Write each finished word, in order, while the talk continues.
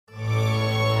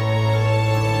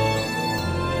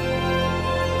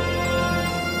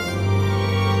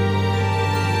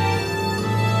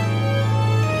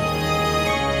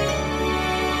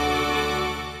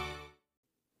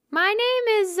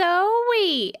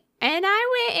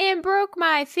broke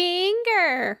my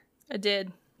finger. I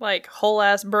did. Like, whole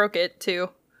ass broke it, too.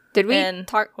 Did we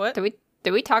talk? What?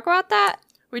 Did we talk about that?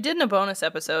 We did in a bonus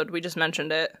episode. We just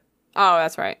mentioned it. Oh,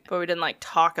 that's right. But we didn't, like,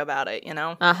 talk about it, you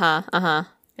know? Uh-huh.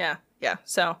 Yeah.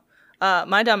 So,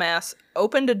 my dumbass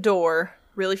opened a door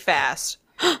really fast.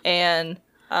 And,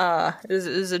 it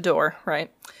was a door,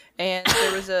 right? And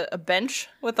there was a bench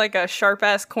with, like, a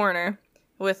sharp-ass corner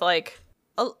with, like,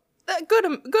 a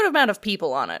good amount of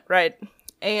people on it, right?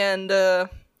 And,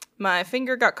 my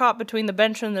finger got caught between the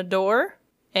bench and the door.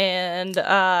 And,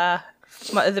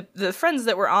 the friends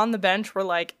that were on the bench were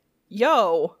like,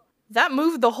 yo, that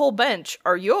moved the whole bench.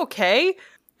 Are you okay?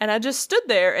 And I just stood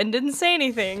there and didn't say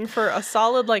anything for a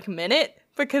solid, like, minute.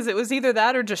 Because it was either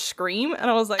that or just scream.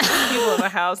 And I was like, there's people in my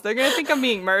house. They're going to think I'm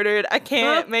being murdered. I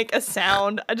can't make a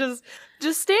sound. I just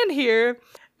stand here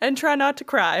and try not to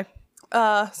cry.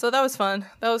 So that was fun.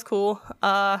 That was cool.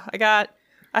 I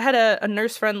had a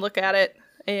nurse friend look at it.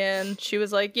 And she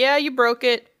was like, yeah, you broke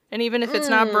it. And even if it's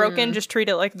not broken, just treat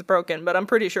it like it's broken. But I'm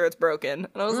pretty sure it's broken.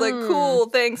 And I was like, cool,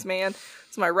 thanks, man.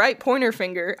 It's my right pointer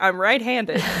finger. I'm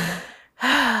right-handed.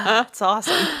 It's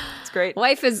awesome. It's great.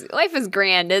 Life is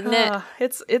grand, isn't it?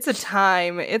 It's a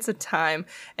time. It's a time.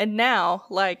 And now,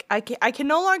 like, I can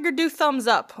no longer do thumbs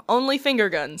up. Only finger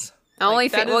guns. Well,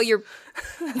 that's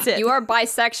it. You are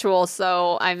bisexual,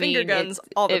 so I mean, finger guns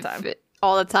all the time.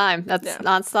 All the time. That's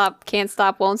nonstop. Can't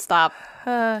stop. Won't stop.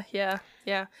 Yeah.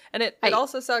 And it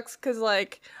also sucks because,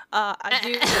 like, I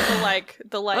do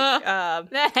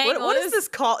what is this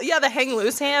called? Yeah, the hang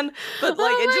loose hand. But,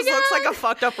 like, it just looks like a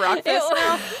fucked up rock fist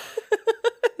now.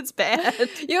 It's bad.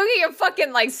 You get your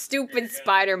fucking, like, stupid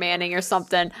Spider-Manning or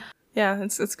something. Yeah,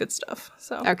 it's good stuff.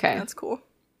 So, okay. That's cool.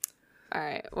 All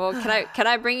right. Well, can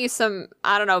I bring you some,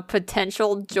 I don't know,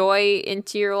 potential joy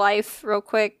into your life real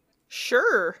quick?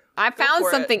 Sure. I found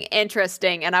something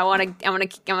interesting, and I want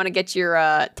to get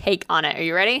your take on it. Are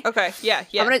you ready? Okay. Yeah.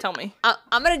 Tell me.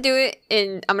 I'm gonna do it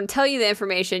I'm gonna tell you the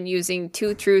information using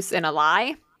 2 truths and a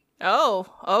lie.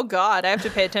 Oh God! I have to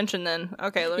pay attention then.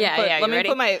 Okay.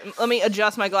 Let me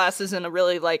adjust my glasses in a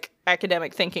really, like,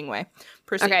 academic thinking way.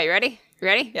 Proceed. Okay. You ready?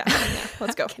 Yeah.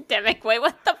 Let's go. Academic way.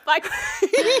 What the fuck?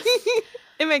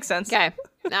 It makes sense. Okay.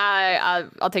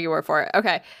 I'll take your word for it.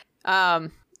 Okay.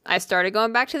 I started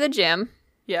going back to the gym.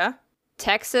 Yeah.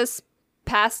 Texas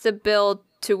passed a bill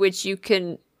to which you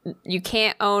can't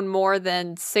own more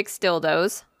than 6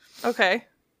 dildos. Okay.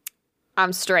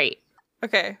 I'm straight.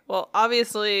 Okay. Well,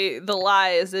 obviously the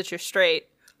lie is that you're straight.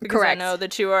 Because correct. I know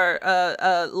that you are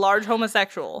a large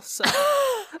homosexual. So.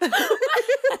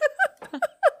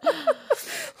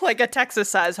 Like a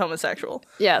Texas-sized homosexual.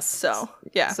 Yes. So,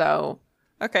 yeah. So.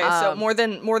 Okay, so more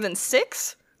than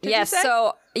 6? Yes,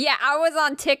 so, yeah, I was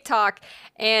on TikTok,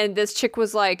 and this chick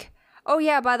was like, oh,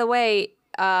 yeah, by the way,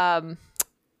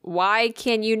 why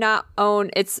can you not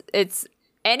own, it's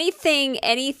anything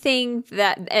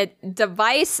that, a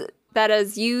device that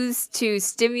is used to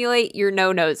stimulate your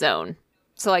no-no zone.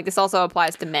 So, like, this also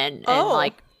applies to men, and,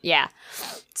 like, yeah.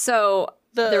 So,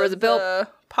 there was a bill. The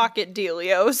pocket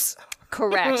dealios.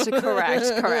 Correct.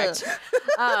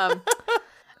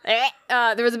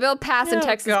 There was a bill passed in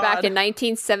Texas back in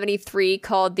 1973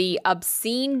 called the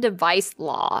Obscene Device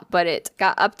Law, but it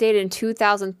got updated in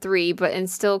 2003, but it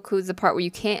still includes the part where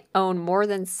you can't own more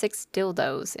than 6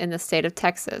 dildos in the state of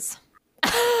Texas.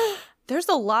 There's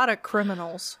a lot of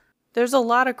criminals.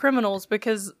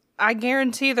 Because I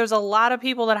guarantee there's a lot of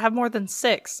people that have more than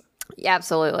 6. Yeah,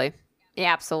 absolutely.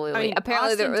 I mean,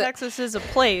 apparently Austin, Texas is a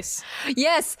place.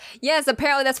 Yes.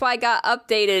 Apparently that's why I got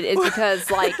updated, is because,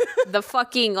 like, the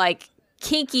fucking, like,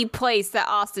 kinky place that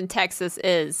Austin, Texas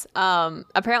is.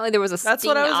 Apparently there was a sting operation. That's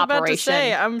what I was about to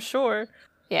say, I'm sure.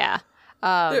 Yeah.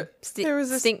 There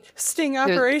was a sting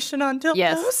operation on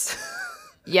dildos.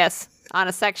 Yes, on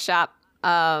a sex shop.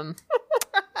 That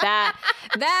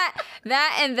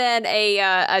and then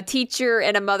a teacher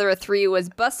and a mother of 3 was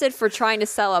busted for trying to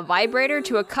sell a vibrator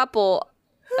to a couple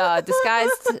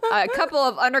disguised a couple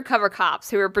of undercover cops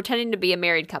who were pretending to be a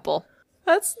married couple.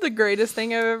 That's the greatest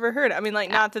thing I've ever heard. I mean,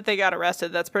 like, not that they got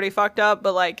arrested, that's pretty fucked up,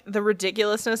 but, like, the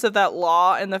ridiculousness of that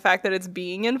law and the fact that it's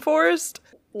being enforced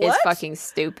is fucking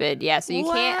stupid. Yeah, so you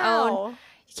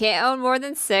can't own more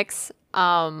than 6.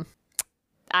 Every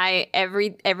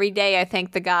day I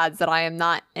thank the gods that I am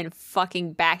not in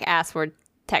fucking back assward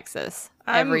Texas.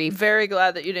 I'm very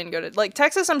glad that you didn't go to, like,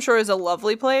 Texas. I'm sure is a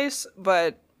lovely place,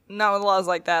 but not with laws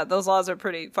like that. Those laws are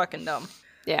pretty fucking dumb.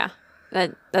 Yeah,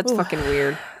 that's fucking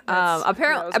weird.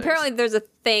 Apparently there's a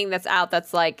thing that's out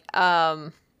that's like,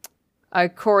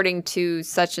 according to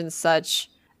such and such,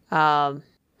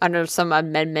 under some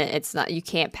amendment, it's not, you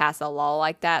can't pass a law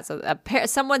like that. So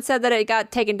someone said that it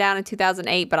got taken down in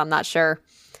 2008, but I'm not sure.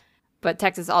 But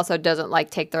Texas also doesn't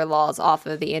like take their laws off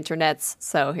of the internets.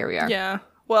 So here we are. Yeah.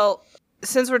 Well,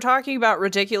 since we're talking about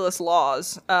ridiculous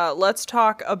laws, let's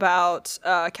talk about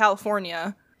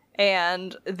California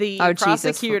and the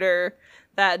prosecutor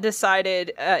that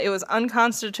decided it was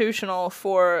unconstitutional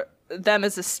for them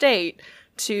as a state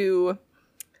to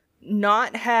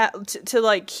not have to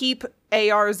like keep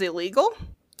ARs illegal.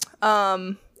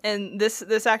 And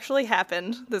this actually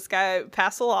happened. This guy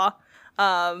passed a law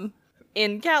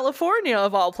in California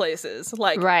of all places.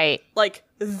 Like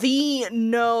the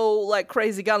like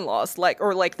crazy gun laws,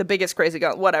 or the biggest crazy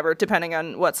gun, whatever, depending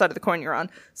on what side of the coin you're on.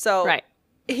 So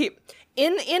he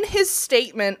in his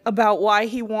statement about why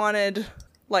he wanted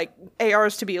like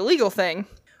ARs to be a legal thing,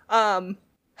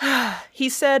 he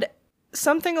said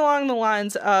something along the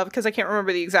lines of, because I can't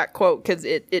remember the exact quote because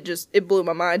it blew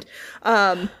my mind,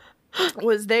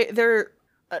 was they're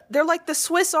like the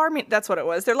Swiss Army, that's what it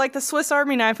was, they're like the Swiss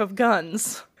Army knife of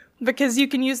guns, because you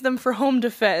can use them for home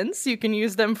defense, you can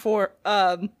use them for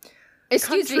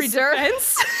excuse me, sir.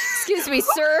 Defense. Excuse me,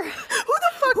 sir. Who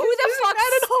the fuck is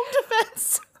that in home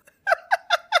defense?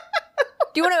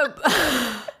 Do you want to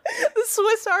the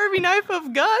Swiss Army knife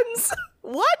of guns?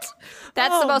 What?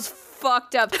 That's the most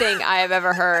fucked up thing I have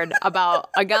ever heard about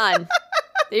a gun.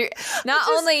 Not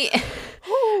only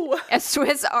a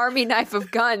Swiss Army knife of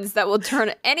guns that will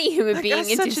turn any human being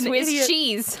into Swiss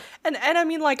cheese. And I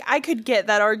mean, like, I could get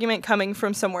that argument coming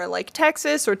from somewhere like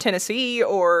Texas or Tennessee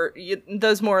or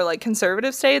those more, like,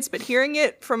 conservative states, but hearing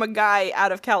it from a guy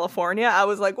out of California, I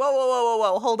was like,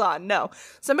 whoa, hold on, no.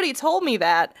 Somebody told me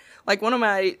that, like, one of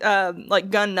my,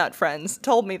 gun nut friends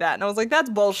told me that, and I was like, that's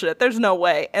bullshit, there's no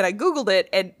way. And I Googled it,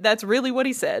 and that's really what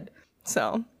he said.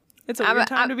 So, it's a weird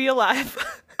time to be alive.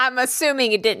 I'm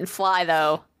assuming it didn't fly,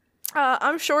 though.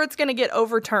 I'm sure it's gonna get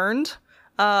overturned.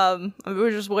 We're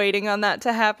just waiting on that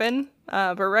to happen.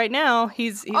 But right now,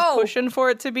 he's pushing for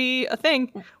it to be a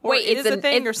thing. Or wait, is a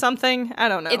thing or something. I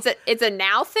don't know. It's a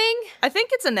now thing? I think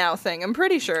it's a now thing. I'm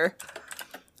pretty sure.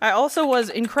 I also was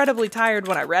incredibly tired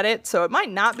when I read it, so it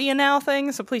might not be a now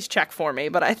thing, so please check for me.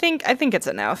 But I think it's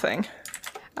a now thing.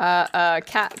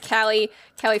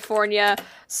 California,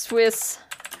 Swiss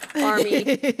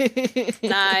Army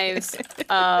knives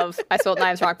of... I spelled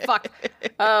knives wrong. Fuck.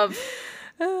 Of...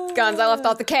 guns, I left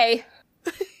off the K.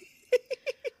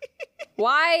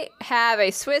 Why have a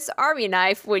Swiss Army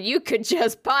knife when you could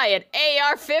just buy an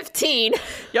AR-15?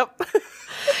 Yep.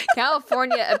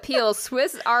 California appeals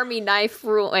Swiss Army knife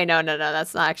rule. Wait, no,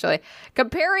 that's not actually.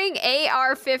 Comparing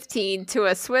AR-15 to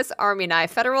a Swiss Army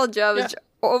knife, federal judge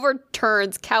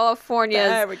overturns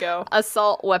California's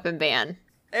assault weapon ban.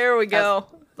 There we go.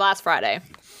 Last Friday.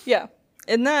 Yeah.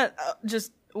 And that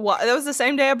that was the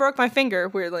same day I broke my finger,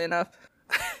 weirdly enough.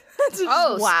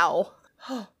 Wow.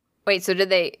 Wait, so did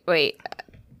they... Wait.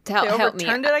 Help me. They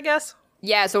overturned it, I guess?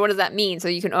 Yeah, so what does that mean? So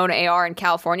you can own an AR in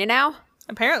California now?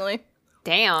 Apparently.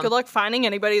 Damn. Good luck finding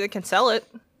anybody that can sell it.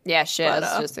 Yeah, shit. I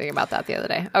was just thinking about that the other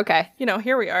day. Okay.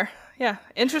 Here we are. Yeah.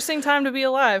 Interesting time to be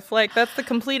alive. Like, that's the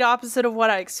complete opposite of what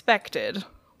I expected.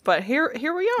 But here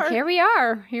we are. Here we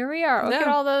are. Look at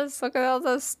all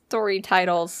those story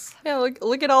titles. Yeah,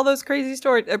 look at all those crazy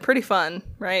stories. They're pretty fun,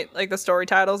 right? Like, the story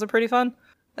titles are pretty fun.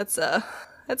 That's a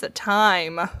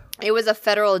time. It was a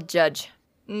federal judge.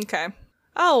 Okay.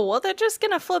 Oh, well, they're just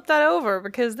gonna flip that over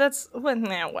because that's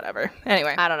whatever.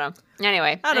 Anyway. I don't know.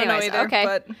 Anyways, know either. Okay.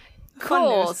 But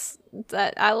cool.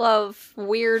 I love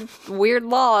weird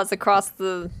laws across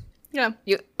the. Yeah.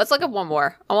 Let's look at one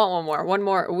more. I want one more. One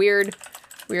more weird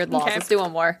laws. Okay. Let's do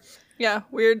one more. Yeah,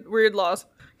 weird laws.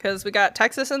 Because we got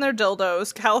Texas and their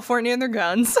dildos, California and their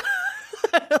guns.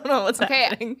 I don't know what's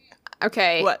happening.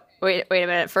 Okay. What? Wait a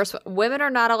minute. First, women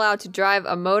are not allowed to drive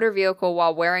a motor vehicle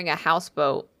while wearing a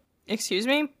houseboat. Excuse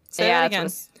me? Say that again.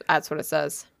 That's what it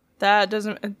says. That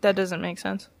doesn't make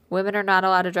sense. Women are not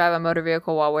allowed to drive a motor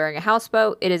vehicle while wearing a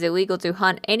houseboat. It is illegal to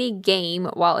hunt any game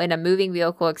while in a moving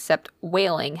vehicle except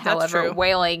whaling. However,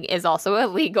 whaling is also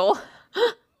illegal.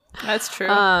 That's true.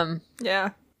 Yeah.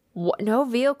 No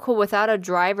vehicle without a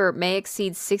driver may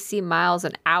exceed 60 miles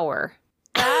an hour.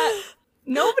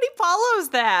 Nobody follows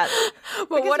that.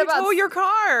 But what about tow your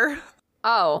car?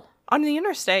 Oh. On the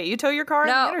interstate. You tow your car on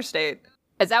the interstate.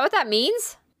 Is that what that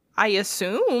means? I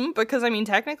assume, because,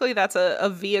 technically that's a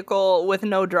vehicle with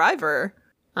no driver.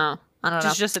 Oh, I don't know.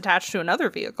 It's just attached to another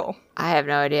vehicle. I have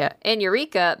no idea. In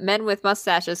Eureka, men with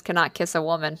mustaches cannot kiss a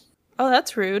woman. Oh,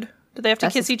 that's rude. Do they have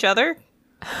to kiss each other?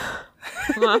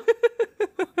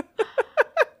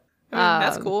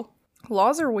 That's cool.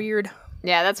 Laws are weird.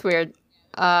 Yeah, that's weird.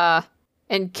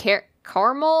 In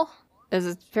Carmel. There's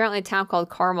apparently a town called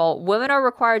Carmel. Women are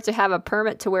required to have a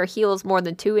permit to wear heels more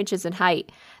than 2 inches in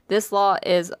height. This law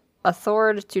is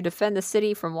authorized to defend the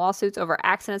city from lawsuits over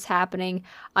accidents happening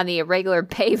on the irregular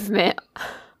pavement.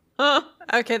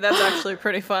 Okay, that's actually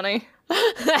pretty funny.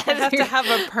 They have to have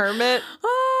a permit.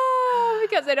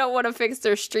 Because they don't want to fix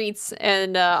their streets,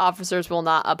 and officers will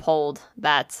not uphold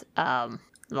that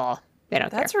law. They don't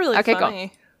care. That's really okay, funny.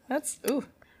 Cool. That's ooh.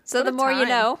 So the more you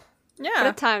know. Yeah. What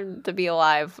a time to be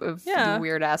alive with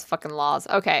weird ass fucking laws.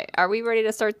 Okay, are we ready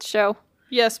to start the show?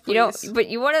 Yes, please. But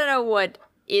you want to know what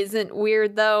isn't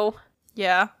weird though?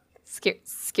 Yeah.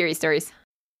 Scary stories.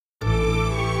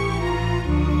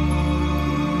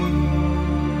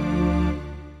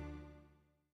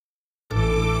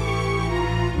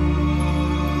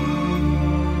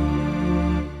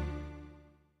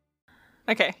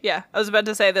 Okay, yeah. I was about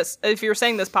to say this. If you were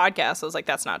saying this podcast, I was like,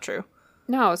 that's not true.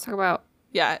 No, let's talk about.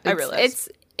 Yeah, I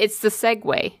realized. It's the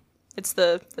segue. It's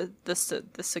the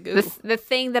sagoo. The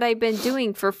thing that I've been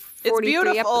doing for 43 It's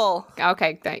beautiful.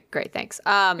 Okay, great, thanks.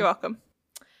 You're welcome.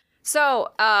 So,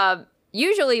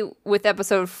 usually with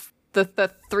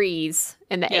the threes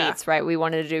and the eights, right? We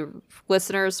wanted to do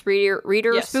listeners, reader,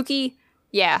 yes. spooky.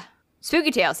 Yeah.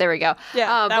 Spooky tales. There we go.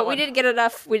 Yeah, but we didn't get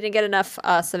enough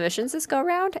submissions this go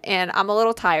around, and I'm a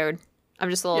little tired. I'm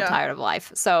just a little tired of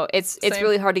life. So it's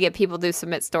really hard to get people to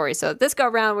submit stories. So this go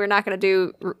around, we're not going to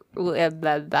do blah,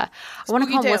 blah, blah. I want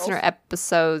to call them listener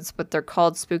episodes, but they're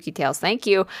called Spooky Tales. Thank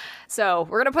you. So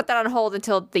we're going to put that on hold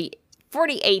until the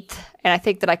 48th, and I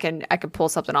think that I can pull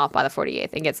something off by the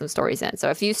 48th and get some stories in.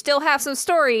 So if you still have some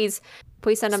stories,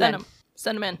 please send them in.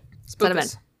 Send them in. Spook them in.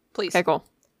 Please. Okay, cool.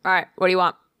 All right. What do you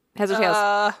want? Heads or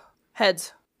tails?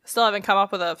 Heads. Still haven't come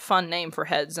up with a fun name for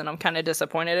heads, and I'm kind of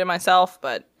disappointed in myself,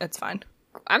 but it's fine.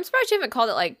 I'm surprised you haven't called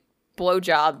it like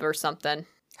blowjob or something.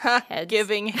 Heads.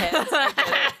 Giving heads.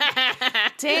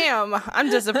 Damn, I'm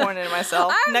disappointed in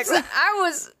myself.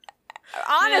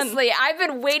 Honestly, I've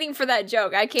been waiting for that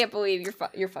joke. I can't believe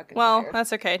you're fucking Well, fired.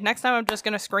 That's okay. Next time I'm just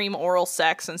going to scream oral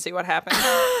sex and see what happens.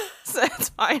 So it's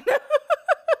fine.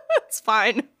 It's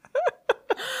fine.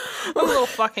 I'm a little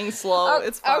fucking slow.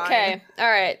 It's fine. Okay. All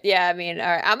right. Yeah, I mean, all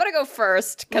right. I'm going to go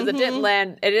first because it didn't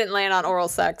land on oral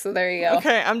sex. So there you go.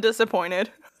 Okay, I'm disappointed.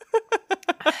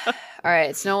 All right.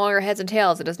 It's no longer heads and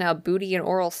tails. It is now booty and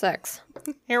oral sex.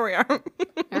 Here we are.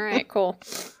 All right, cool.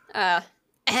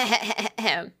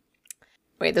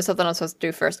 Wait, there's something I'm supposed to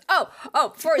do first. Oh,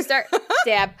 before we start,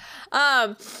 stab.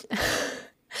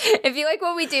 If you like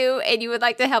what we do and you would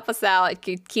like to help us out,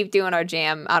 keep doing our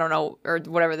jam, I don't know, or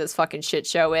whatever this fucking shit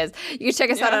show is, you can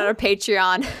check us out on our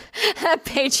Patreon at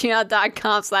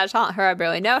patreon.com/haunther. I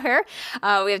barely know her.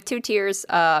 We have 2 tiers.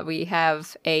 We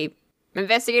have a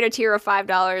investigator tier of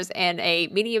 $5 and a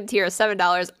medium tier of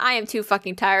 $7. I am too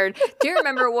fucking tired to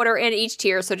remember what are in each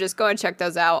tier, so just go and check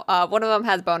those out. One of them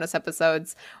has bonus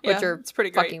episodes, which are it's pretty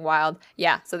great. Fucking wild.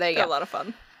 Yeah, so there you go. A lot of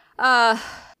fun.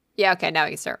 Yeah, okay, now we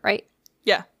can start, right?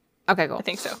 Yeah. Okay, cool. I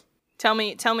think so. Tell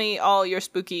me all your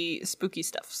spooky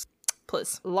stuffs,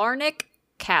 please. Larnac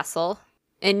Castle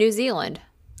in New Zealand.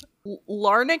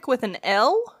 Larnac with an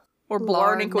L or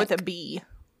Blarney with a B?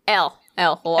 L.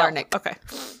 Larnac. Okay.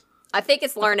 I think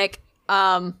it's Larnac.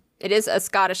 It is a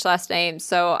Scottish last name,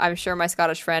 so I'm sure my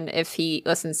Scottish friend, if he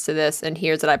listens to this and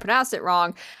hears that I pronounced it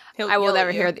wrong, I will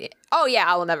never hear the... Oh,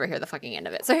 yeah, I will never hear the fucking end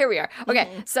of it. So here we are.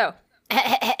 Okay, so...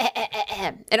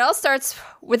 It all starts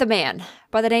with a man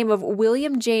by the name of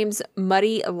William James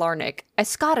Muddy Larnac, a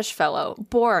Scottish fellow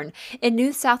born in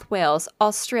New South Wales,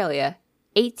 Australia,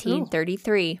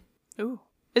 1833. Ooh.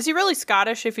 Is he really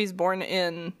Scottish if he's born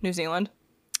in New Zealand?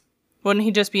 Wouldn't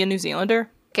he just be a New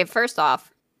Zealander? Okay, first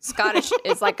off, Scottish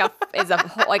is like a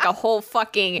whole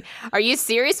fucking... Are you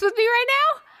serious with me right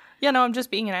now? Yeah, no, I'm just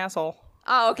being an asshole.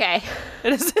 Oh, okay.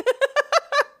 It is...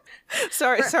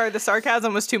 Sorry, the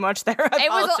sarcasm was too much there.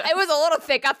 It was a little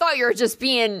thick. I thought you were just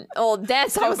being old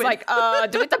dense. I was like,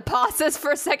 do we have to pause this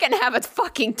for a second and have a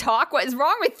fucking talk? What is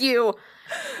wrong with you?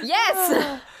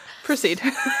 Yes. Proceed.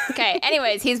 Okay,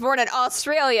 anyways, he's born in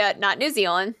Australia, not New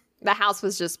Zealand. The house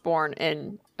was just born.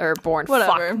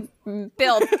 Whatever.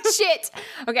 Built. Shit.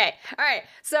 Okay, all right.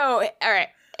 So, all right.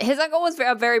 His uncle was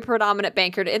a very predominant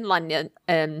banker in London,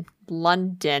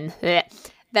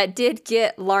 that did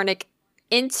get Larnac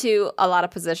into a lot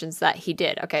of positions that he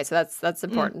did. Okay, so that's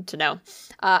important to know.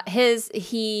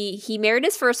 He married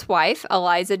his first wife,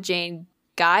 Eliza Jane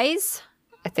Guise.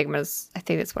 I think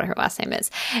that's what her last name is,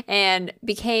 and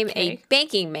became a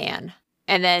banking man.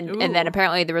 And then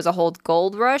apparently there was a whole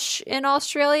gold rush in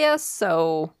Australia,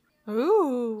 so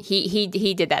he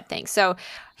did that thing. So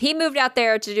he moved out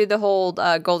there to do the whole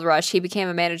gold rush. He became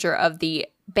a manager of the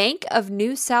Bank of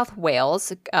New South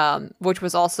Wales, which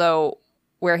was also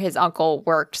where his uncle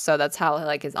worked. So that's how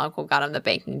like his uncle got him the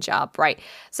banking job, right?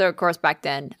 So of course back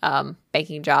then,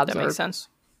 banking jobs That were makes sense.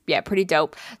 yeah, pretty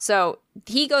dope. So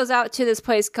he goes out to this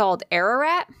place called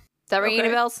Ararat. Does that ring any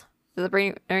Okay. bells? Does it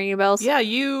ring any bells? Yeah,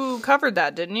 you covered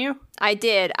that, didn't you? I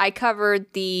did. I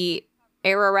covered the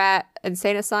Ararat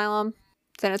Insane Asylum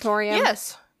Sanatorium.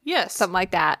 Yes. Something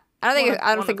like that. I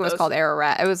don't One think of it was those. called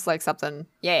Ararat. It was like something.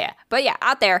 Yeah. But yeah,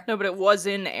 out there. No, but it was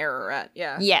in Ararat.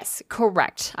 Yeah. Yes,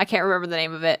 correct. I can't remember the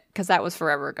name of it because that was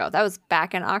forever ago. That was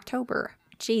back in October.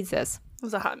 Jesus. It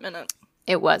was a hot minute.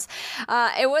 It was.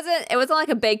 It wasn't like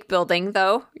a bake building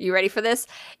though. You ready for this?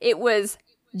 It was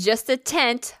just a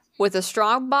tent with a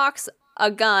strong box, a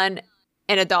gun,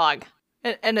 and a dog.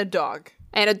 And a dog.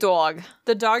 And a dog.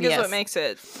 The dog is Yes. what makes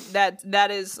it.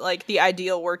 That is like the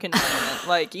ideal work environment.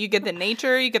 Like you get the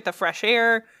nature, you get the fresh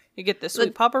air, you get the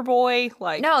sweet pupper boy.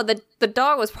 Like No, the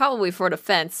dog was probably for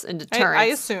defense and deterrence. I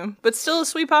assume, but still a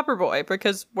sweet pupper boy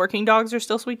because working dogs are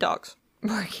still sweet dogs.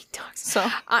 Working dogs. So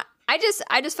I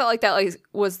just felt like that like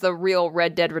was the real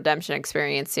Red Dead Redemption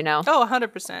experience, you know?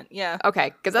 100%. Yeah.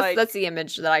 Okay, because Like- that's the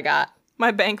image that I got.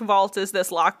 My bank vault is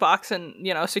this lockbox,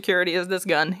 and security is this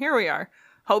gun. Here we are.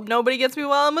 Hope nobody gets me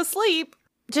while I'm asleep.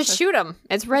 Just shoot him.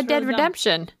 It's Red Dead really dumb.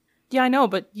 Redemption. Yeah, I know,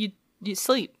 but you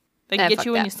sleep. They can get fuck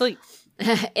you when that. you sleep.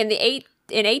 In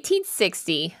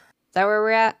 1860, is that where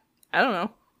we're at? I don't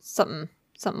know. Something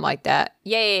like that.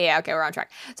 Yeah. Okay, we're on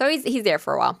track. So he's there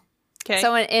for a while. Okay.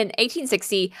 So in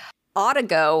 1860,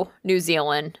 Otago, New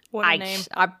Zealand. What a name.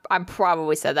 I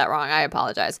probably said that wrong. I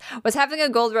apologize. Was having a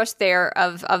gold rush there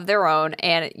of their own,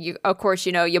 and of course,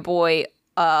 your boy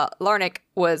Larnick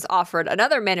was offered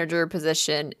another manager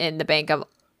position in the Bank of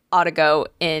Otago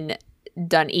in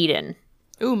Dunedin.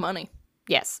 Ooh, money.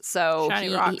 Yes, so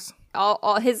Shiny rocks.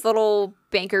 all his little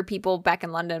banker people back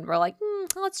in London were like,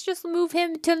 let's just move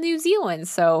him to New Zealand.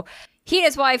 So he and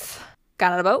his wife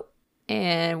got on a boat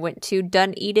and went to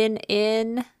Dunedin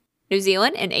in New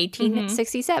Zealand in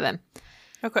 1867.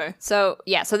 Okay. So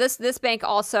yeah, so this bank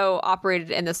also operated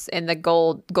in the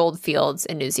gold fields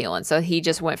in New Zealand. So he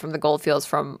just went from the gold fields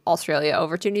from Australia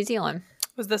over to New Zealand.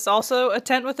 Was this also a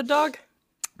tent with a dog?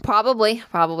 Probably.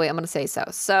 I'm going to say so.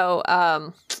 So,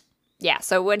 yeah.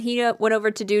 So when he went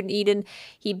over to Dunedin,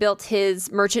 he built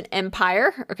his merchant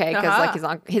empire. Okay, because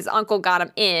like his uncle got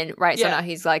him in, right? So Yeah. now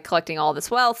he's like collecting all this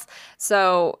wealth.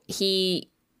 So he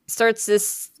starts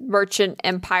this merchant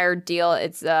empire deal.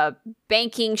 It's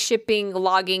banking, shipping,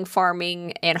 logging,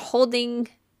 farming, and holding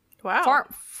Wow.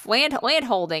 land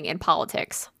holding and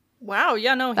politics. Wow.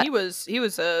 Yeah. No, he was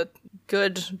a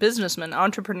good businessman,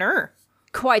 entrepreneur.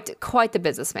 Quite the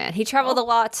businessman. He traveled a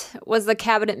lot, was the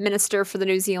cabinet minister for the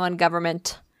New Zealand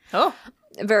government. Oh,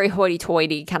 A very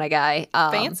hoity-toity kind of guy.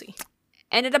 fancy.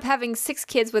 Ended up having 6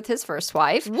 kids with his first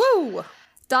wife. Woo.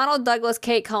 Donald, Douglas,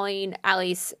 Kate, Colleen,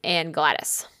 Alice, and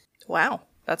Gladys. Wow.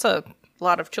 That's a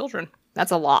lot of children.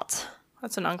 That's a lot.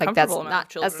 That's an Like uncomfortable amount of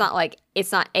children. that's not like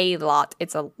it's not a lot,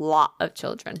 it's a lot of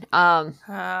children.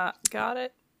 Got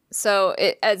it. So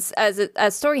as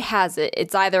story has it,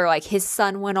 it's either like his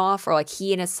son went off or like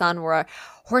he and his son were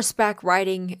horseback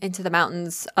riding into the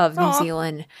mountains of New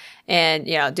Zealand and,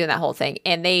 doing that whole thing.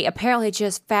 And they apparently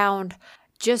just found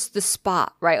just the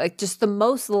spot, right? Like just the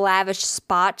most lavish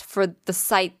spot for the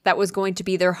site that was going to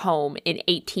be their home in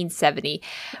 1870,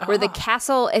 where the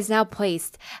castle is now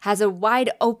placed, has a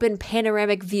wide open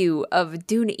panoramic view of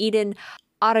Dunedin,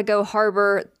 Otago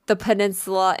Harbor, the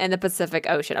peninsula, and the Pacific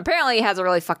Ocean. Apparently, it has a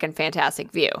really fucking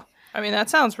fantastic view. I mean, that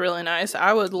sounds really nice.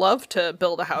 I would love to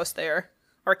build a house there.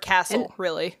 Or castle,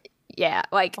 really. Yeah,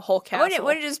 like A whole castle.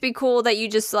 Wouldn't it just be cool that you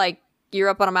just like you're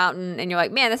up on a mountain and you're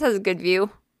like, man, this has a good view.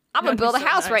 I'm gonna That'd be build a so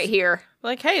house nice. right here.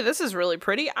 Like, hey, this is really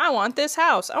pretty. I want this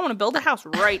house. I want to build a house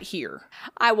right here.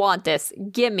 I want this.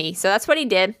 Give me. So that's what he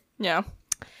did. Yeah.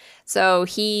 So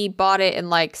he bought it in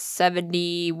like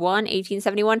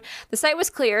 1871. The site was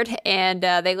cleared and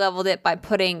they leveled it by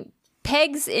putting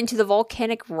pegs into the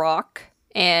volcanic rock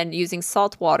and using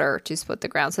salt water to split the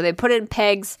ground. So they put in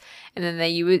pegs and then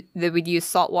they would use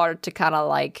salt water to kind of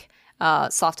like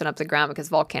soften up the ground because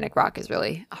volcanic rock is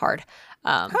really hard.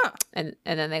 And then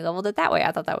they leveled it that way.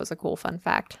 I thought that was a cool fun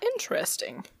fact.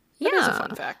 Interesting. That is a Yeah.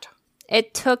 fun fact.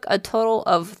 It took a total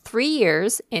of 3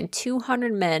 years and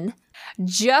 200 men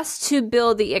just to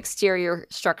build the exterior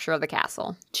structure of the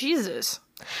castle. Jesus.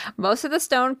 Most of the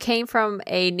stone came from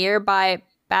a nearby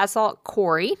basalt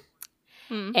quarry.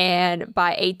 And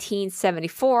by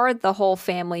 1874, the whole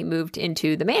family moved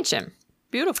into the mansion.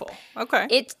 Beautiful. Okay.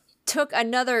 It took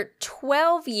another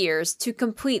 12 years to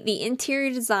complete the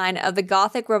interior design of the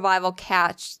Gothic Revival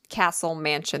castle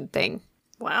mansion thing.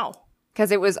 Wow.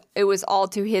 because it was all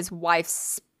to his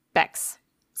wife's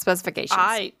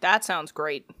specifications. That sounds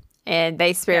great. And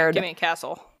they spared give me a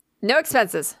castle. no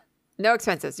expenses. No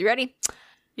expenses. You ready?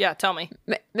 Yeah, tell me.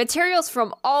 Materials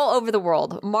from all over the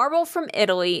world. Marble from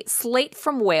Italy, slate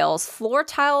from Wales, floor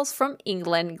tiles from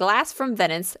England, glass from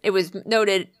Venice. It was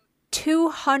noted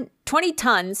 20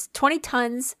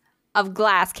 tons of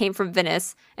glass came from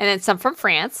Venice, and then some from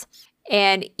France.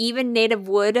 And even native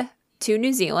wood to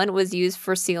New Zealand was used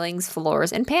for ceilings,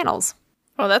 floors, and panels.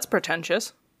 Oh, that's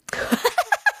pretentious.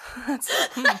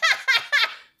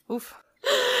 Oof.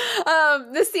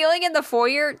 The ceiling in the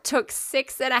foyer took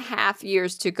 6.5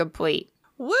 years to complete.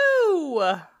 Woo!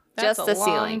 That's Just the a long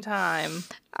ceiling. time.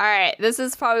 All right, this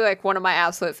is probably like one of my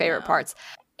absolute favorite parts.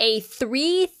 A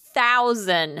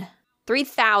 3,000,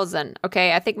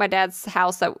 okay? I think my dad's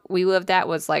house that we lived at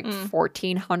was like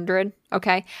 1,400,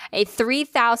 okay? A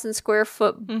 3,000 square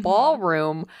foot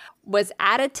ballroom was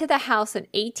added to the house in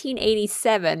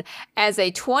 1887 as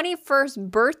a 21st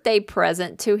birthday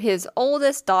present to his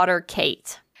oldest daughter,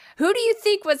 Kate. Who do you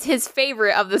think was his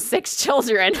favorite of the 6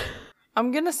 children?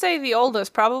 I'm going to say the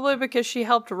oldest, probably because she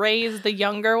helped raise the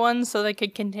younger ones so they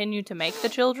could continue to make the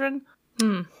children.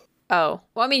 Oh. Well,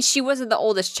 I mean, she wasn't the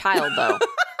oldest child, though.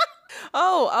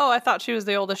 I thought she was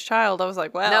the oldest child. I was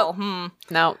like, well,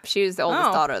 No, she was the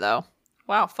oldest daughter, though.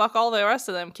 Wow, fuck all the rest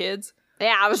of them kids.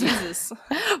 Yeah, I was Jesus.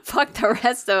 fuck the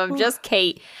rest of them, just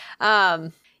Kate.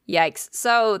 Yikes.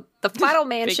 So the final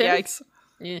mansion. Big yikes.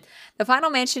 The final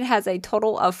mansion has a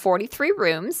total of 43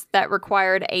 rooms that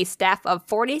required a staff of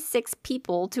 46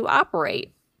 people to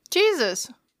operate.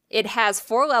 Jesus. It has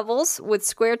 4 levels with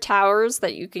square towers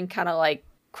that you can kind of like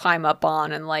climb up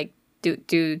on and like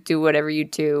do whatever you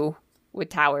do with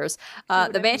towers.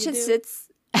 The mansion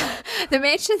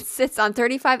sits on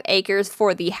 35 acres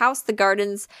for the house, the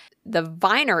gardens, the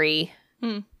vinery,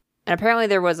 and apparently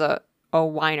there was a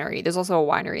winery. There's also a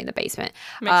winery in the basement.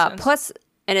 Plus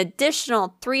an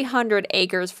additional 300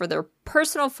 acres for their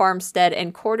personal farmstead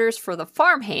and quarters for the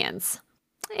farmhands.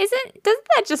 Doesn't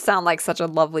that just sound like such a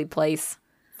lovely place?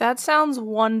 That sounds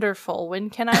wonderful. When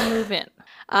can I move in?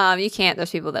 You can't.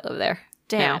 There's people that live there.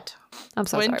 Damn it. I'm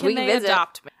so when sorry. Can We can they visit.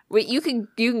 adopt me? You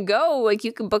can go. Like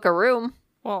you can book a room.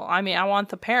 Well, I mean, I want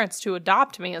the parents to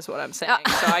adopt me, is what I'm saying,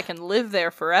 so I can live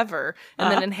there forever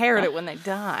and then inherit it when they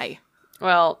die.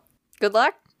 Well, good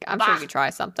luck. I'm sure you could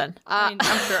try something. I mean,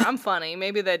 I'm sure I'm funny.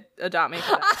 Maybe they'd adopt me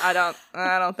for that.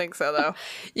 I don't think so, though.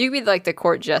 You could be like the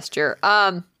court gesture.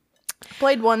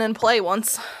 Played one and play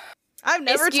once. I've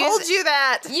never told you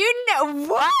that. You know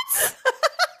what?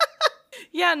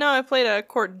 Yeah, no, I played a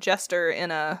court jester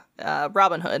in a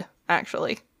Robin Hood,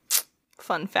 actually.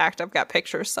 Fun fact, I've got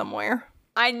pictures somewhere.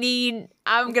 I'm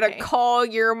gonna call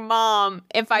your mom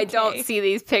if I don't see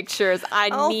these pictures.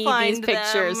 I'll need these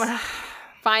pictures. Them.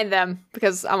 Find them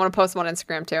because I want to post them on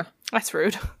Instagram too. That's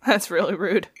rude. That's really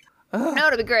rude. Ugh. No,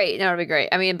 it'll be great.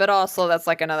 I mean, but also that's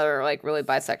like another like really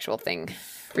bisexual thing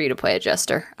for you to play a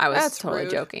jester. I was totally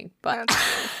joking, but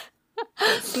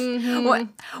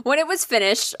when it was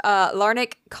finished,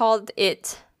 Larnick called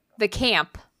it the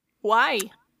camp. Why?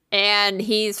 And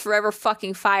he's forever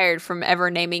fucking fired from ever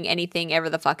naming anything ever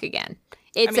the fuck again.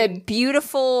 It's a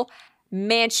beautiful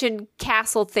mansion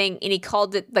castle thing, and he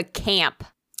called it the camp.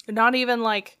 Not even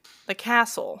like the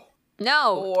castle.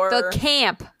 No, the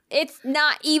camp. It's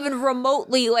not even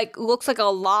remotely like looks like a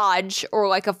lodge or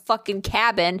like a fucking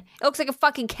cabin. It looks like a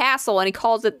fucking castle, and he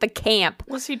calls it the camp.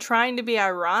 Was he trying to be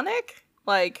ironic?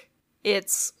 Like,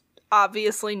 it's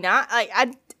obviously not.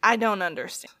 I don't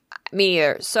understand. Me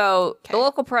neither. So the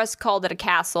local press called it a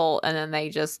castle, and then they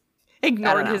just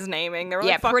ignored his naming. They were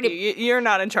like, fuck you. You're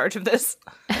not in charge of this.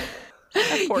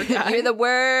 Poor guy. You're the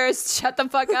worst. Shut the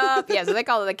fuck up. Yeah, so they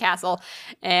called it the castle,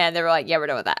 and they were like, yeah, we're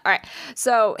done with that. All right.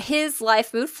 So his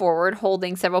life moved forward,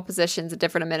 holding several positions at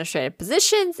different administrative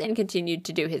positions, and continued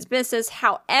to do his business.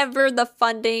 However, the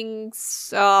funding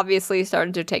obviously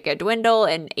started to take a dwindle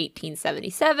in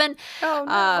 1877. Oh,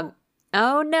 no.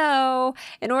 Oh, no.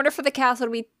 In order for the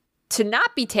castle to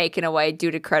not be taken away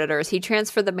due to creditors, he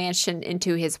transferred the mansion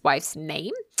into his wife's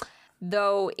name.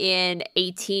 Though in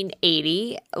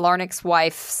 1880, Larnick's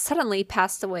wife suddenly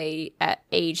passed away at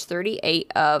age 38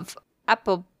 of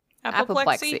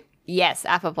apoplexy. Yes,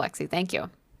 apoplexy. Thank you.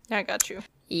 I got you.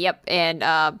 Yep, and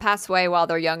passed away while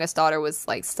their youngest daughter was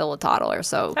like still a toddler.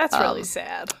 So that's really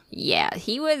sad. Yeah,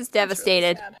 he was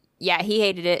devastated. Really yeah, he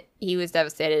hated it. He was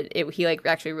devastated. He like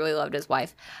actually really loved his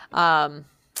wife.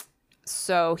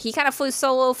 So he kind of flew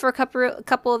solo for a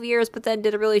couple of years, but then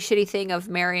did a really shitty thing of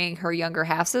marrying her younger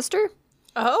half-sister.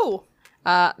 Oh.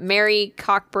 Mary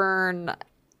Cockburn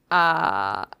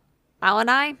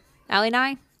Allenay.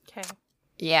 Okay.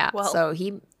 Yeah. Well. So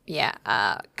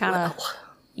kind of.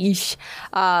 Yeesh.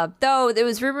 Though it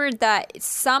was rumored that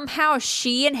somehow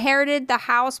she inherited the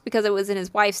house because it was in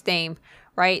his wife's name,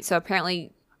 right? So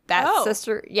apparently that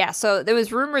sister, so there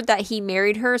was rumored that he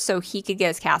married her so he could get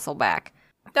his castle back.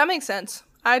 That makes sense.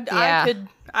 I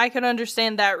could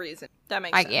understand that reason. That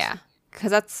makes sense. Yeah,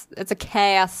 because it's a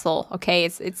castle. Okay,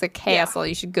 it's a castle.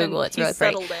 You should Google it. It's really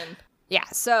pretty. Settled in. Yeah.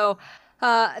 So,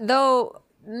 though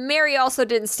Mary also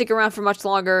didn't stick around for much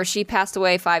longer. She passed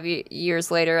away 5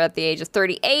 years later at the age of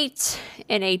 38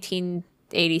 in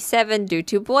 1887 due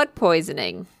to blood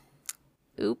poisoning.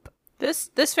 Oop.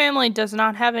 This family does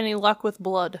not have any luck with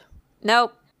blood.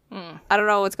 Nope. I don't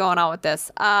know what's going on with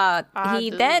this.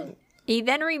 He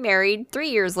then remarried 3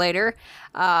 years later,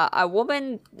 a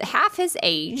woman half his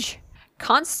age,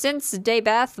 Constance de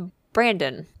Beth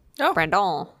Brandon. Oh.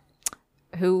 Brandon.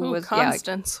 Who was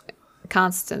Constance.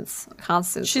 Constance.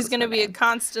 She's going to be a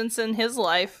Constance in his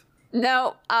life.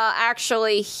 No,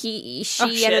 actually she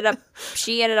ended up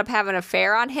having an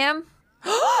affair on him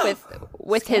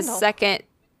with his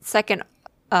second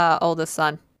oldest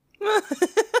son. Why are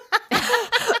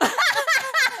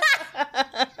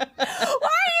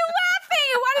you laughing?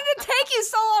 Why did it take you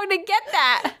so long to get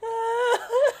that?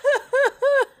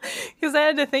 Because I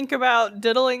had to think about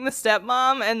diddling the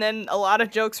stepmom, and then a lot of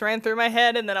jokes ran through my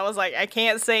head, and then I was like, I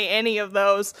can't say any of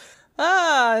those.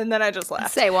 And then I just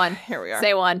laughed. Say one. Here we are.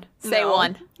 Say one. Say No,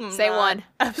 one. I'm Say not. one.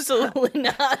 Absolutely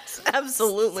not.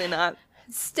 Absolutely not.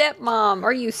 Stepmom,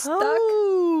 are you stuck?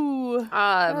 Oh,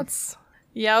 that's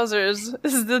yowzers.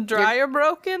 Is the dryer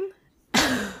broken?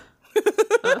 That's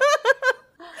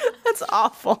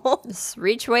awful. Just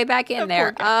reach way back in That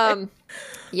there. poor guy.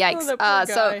 Yikes. Oh, that poor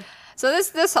guy. So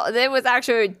this it was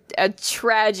actually a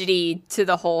tragedy to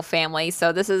the whole family.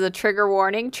 So this is a trigger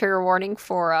warning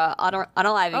for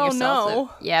unaliving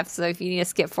yourself. No. So if you need to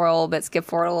skip forward a little bit, skip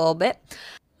forward a little bit.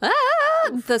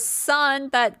 The son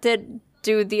that did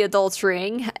do the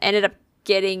adultering ended up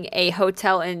getting a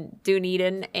hotel in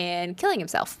Dunedin and killing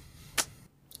himself.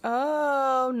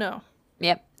 Oh no.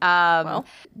 Yep. Well.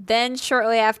 Then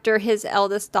shortly after, his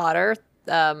eldest daughter,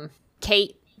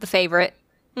 Kate, the favorite,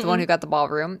 the one who got the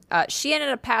ballroom, she ended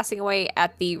up passing away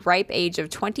at the ripe age of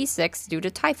 26 due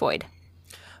to typhoid.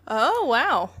 Oh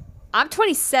wow. I'm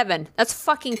 27. That's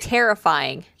fucking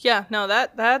terrifying. Yeah, no,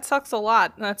 that sucks a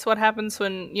lot. That's what happens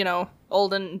when,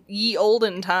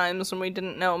 olden times when we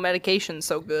didn't know medication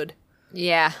so good.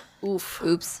 Yeah.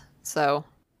 Oops. So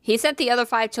he sent the other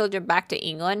 5 children back to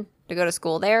England to go to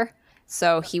school there.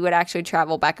 So he would actually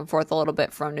travel back and forth a little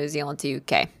bit from New Zealand to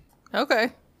UK.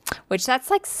 Okay. Which that's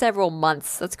like several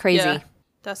months. That's crazy. Yeah,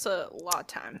 that's a lot of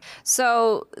time.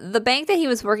 So the bank that he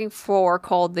was working for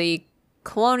called the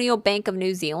Colonial Bank of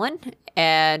New Zealand,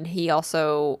 and he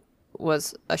also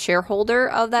was a shareholder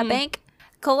of that bank,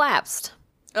 collapsed.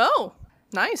 Oh,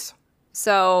 nice.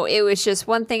 So it was just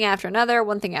one thing after another.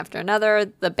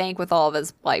 The bank with all of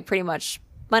his, pretty much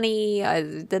money,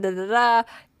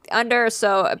 under.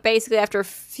 So basically after a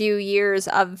few years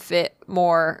of it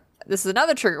more, this is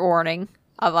another trigger warning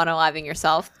of unaliving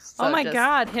yourself. So oh my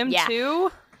god, him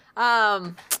too?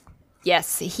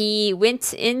 Yes, he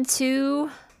went into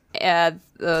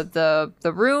the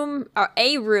room, or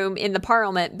a room in the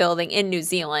Parliament building in New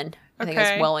Zealand. I think it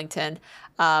was Wellington.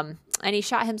 And he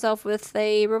shot himself with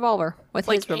a revolver,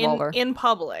 his revolver. In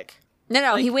public?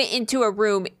 No, he went into a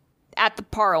room at the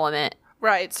Parliament.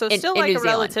 Right, so still in like New a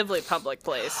Zealand. relatively public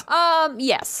place.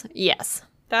 Yes.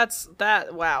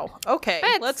 Wow. Okay,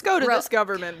 It's let's go to this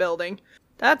government building.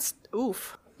 That's,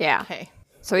 oof. Yeah. Okay.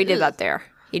 So he did that there.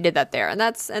 And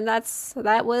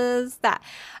that was that.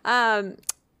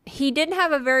 He didn't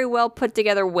have a very well put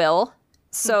together will.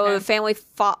 So the family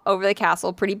fought over the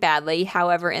castle pretty badly.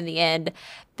 However, in the end,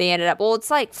 they ended up, it's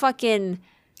like fucking,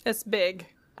 It's big.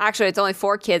 actually it's only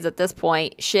 4 kids at this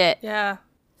point. Shit. Yeah.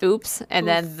 Oops. And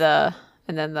then the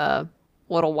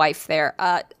little wife there.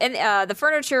 And the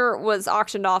furniture was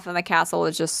auctioned off and the castle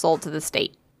was just sold to the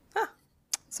state. Huh.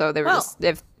 So they were just,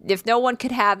 if no one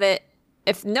could have it,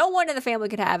 if no one in the family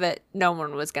could have it, no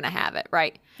one was going to have it,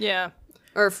 right? Yeah.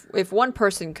 Or if one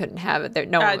person couldn't have it,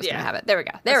 no one was going to have it. There we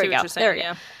go. There we go.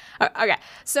 Okay.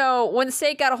 So when the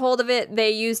state got a hold of it,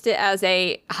 they used it as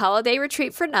a holiday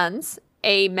retreat for nuns,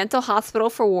 a mental hospital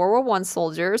for World War I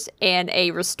soldiers, and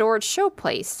a restored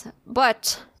showplace.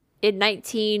 But in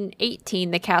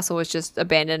 1918, the castle was just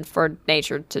abandoned for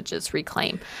nature to just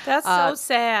reclaim. That's so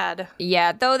sad.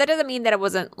 Yeah, though that doesn't mean that it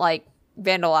wasn't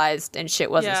vandalized and shit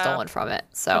wasn't stolen from it.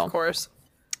 So Of course.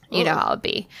 you know how it'd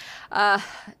be.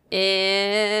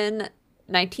 In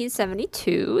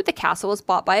 1972, the castle was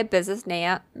bought by a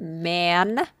businessman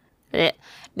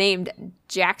named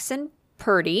Jackson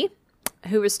Purdy,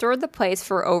 who restored the place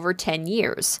for over 10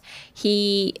 years.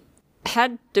 He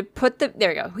had to put the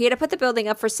building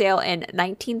up for sale in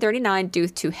 1939 due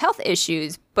to health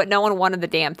issues, but no one wanted the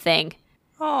damn thing.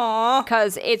 Aww.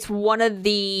 Because it's one of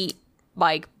the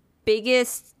like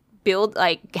biggest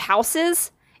houses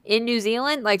in New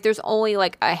Zealand. Like there's only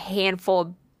like a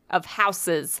handful of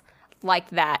houses like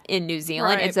that in New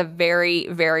Zealand. Right. It's a very,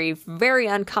 very, very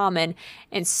uncommon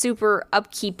and super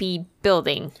upkeepy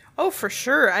building. Oh, for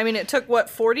sure. I mean, it took,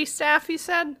 40 staff, you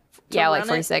said? Yeah, like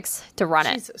 46 to run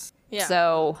it. Jesus. Yeah.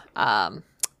 So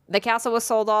the castle was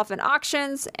sold off in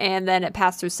auctions, and then it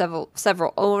passed through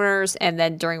several owners. And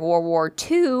then during World War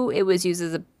II, it was used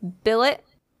as a billet.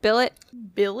 Billet?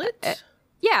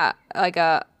 Yeah, like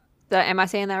a. Am I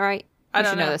saying that right? I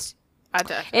don't know. This. I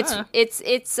don't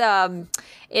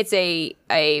It's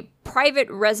a private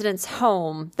residence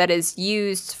home that is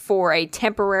used for a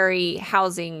temporary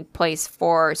housing place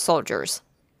for soldiers.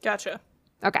 Gotcha.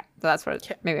 Okay, so that's what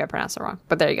maybe I pronounced it wrong,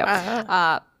 but there you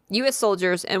go. U.S.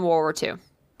 soldiers in World War II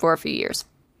for a few years.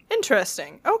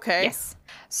 Interesting. Okay. Yes.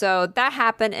 So that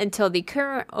happened until the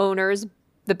current owners,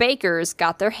 the Bakers,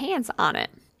 got their hands on it.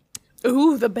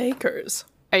 Ooh, the Bakers.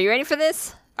 Are you ready for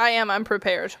this? I am. I'm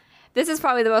prepared. This is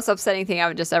probably the most upsetting thing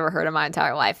I've just ever heard in my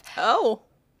entire life. Oh.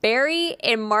 Barry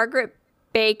and Margaret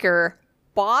Baker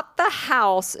bought the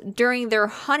house during their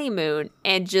honeymoon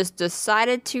and just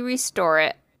decided to restore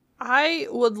it. I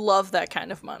would love that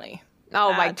kind of money.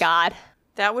 Oh my God.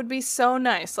 That would be so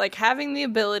nice. Like having the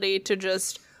ability to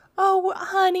just, oh,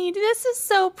 honey, this is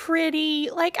so pretty.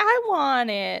 Like, I want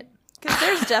it. Because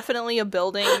there's definitely a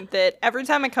building that every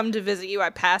time I come to visit you, I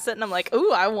pass it and I'm like,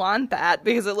 ooh, I want that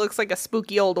because it looks like a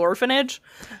spooky old orphanage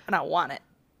and I want it.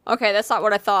 Okay, that's not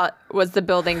what I thought was the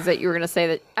buildings that you were going to say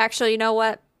that. Actually, you know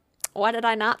what? Why did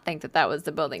I not think that was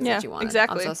the buildings that you wanted?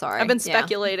 Exactly. I'm so sorry. I've been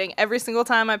speculating every single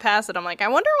time I pass it. I'm like, I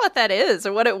wonder what that is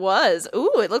or what it was.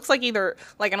 Ooh, it looks like either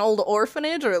like an old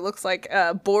orphanage or it looks like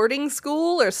a boarding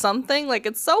school or something. Like,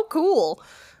 it's so cool.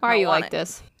 Why are you like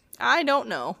this? I don't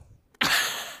know.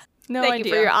 No Thank idea.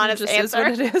 you for your honest it just answer.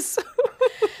 Is what it is.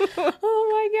 Oh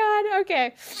my God.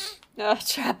 Okay.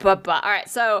 All right.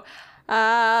 So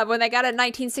when they got it in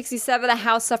 1967, the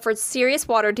house suffered serious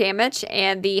water damage,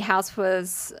 and the house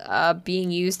was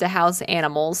being used to house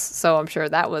animals. So I'm sure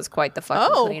that was quite the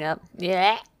fucking cleanup.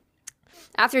 Yeah.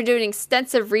 After doing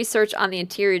extensive research on the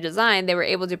interior design, they were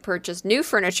able to purchase new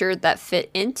furniture that fit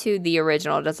into the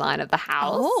original design of the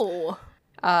house. Oh.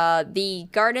 The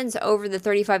gardens over the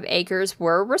 35 acres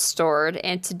were restored,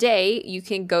 and today you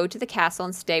can go to the castle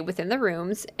and stay within the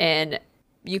rooms, and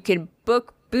you can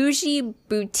book bougie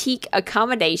boutique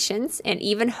accommodations and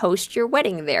even host your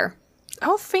wedding there.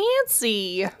 Oh,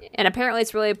 fancy. And apparently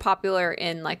it's really popular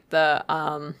in like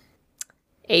the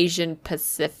Asian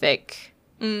Pacific.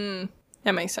 That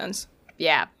makes sense.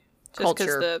 Yeah. Just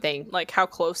culture thing. Like how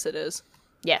close it is.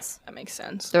 Yes. That makes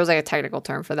sense. There was like a technical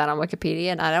term for that on Wikipedia,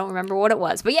 and I don't remember what it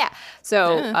was. But yeah,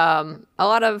 so a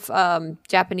lot of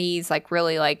Japanese, like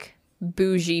really like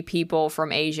bougie people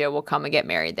from Asia will come and get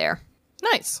married there.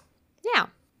 Nice. Yeah.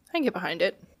 I can get behind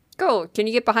it. Cool. Can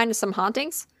you get behind some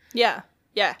hauntings? Yeah.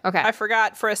 Yeah. Okay. I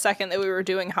forgot for a second that we were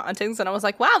doing hauntings, and I was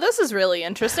like, wow, this is really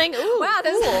interesting. Ooh, Wow,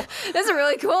 cool. this is a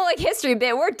really cool like history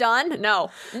bit. We're done. No.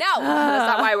 That's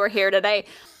not why we're here today.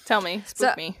 Tell me.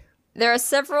 Spook me. There are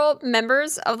several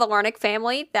members of the Larnack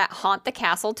family that haunt the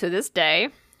castle to this day.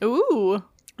 Ooh.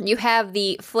 You have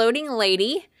the floating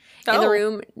lady in the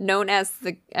room known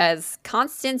as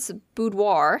Constance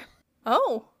Boudoir.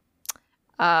 Oh.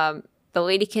 The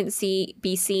lady can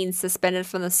be seen suspended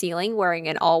from the ceiling wearing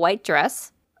an all-white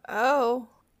dress. Oh.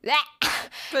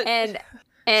 But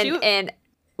and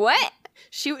what?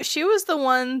 She was the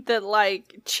one that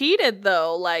like cheated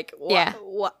though. Like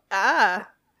Yeah.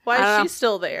 Why is she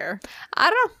still there? I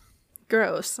don't know.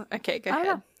 Gross. Okay, go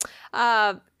ahead.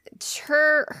 I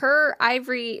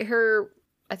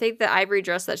think the ivory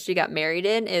dress that she got married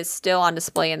in is still on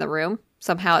display in the room.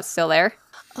 Somehow it's still there.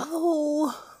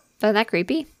 Oh. Isn't that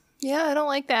creepy? Yeah, I don't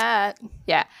like that.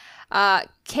 Yeah.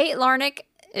 Kate Larnack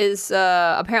is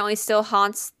apparently still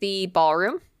haunts the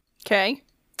ballroom. Okay.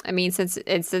 I mean, since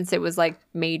it was like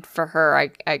made for her,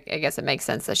 I guess it makes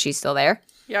sense that she's still there.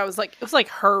 Yeah, it was like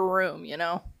her room, you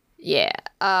know? Yeah.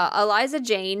 Eliza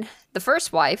Jane, the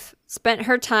first wife, spent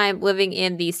her time living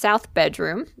in the south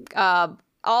bedroom.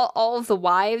 All of the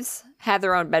wives had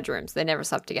their own bedrooms. They never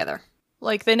slept together.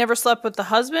 Like they never slept with the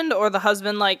husband, or the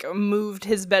husband like moved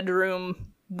his bedroom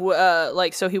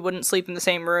like so he wouldn't sleep in the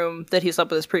same room that he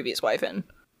slept with his previous wife in.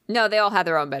 No, they all had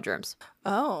their own bedrooms.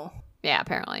 Oh. Yeah,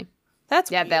 apparently. That's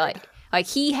weird. They like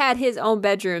he had his own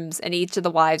bedrooms and each of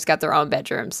the wives got their own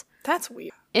bedrooms. That's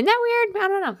weird. Isn't that weird? I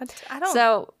don't know. I don't.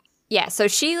 So yeah, so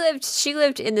she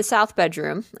lived in the south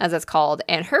bedroom, as it's called,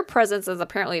 and her presence is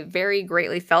apparently very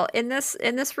greatly felt in this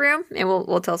room. And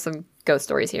we'll tell some ghost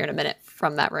stories here in a minute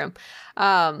from that room.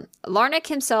 Larnick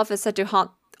himself is said to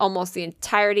haunt almost the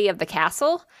entirety of the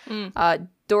castle.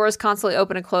 Doors constantly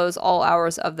open and close all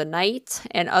hours of the night,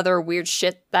 and other weird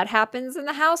shit that happens in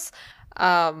the house.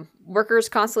 Workers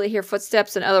constantly hear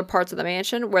footsteps in other parts of the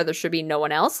mansion where there should be no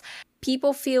one else.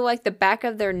 People feel like the back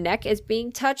of their neck is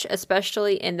being touched,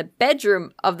 especially in the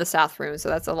bedroom of the south room. So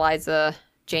that's Eliza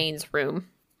Jane's room.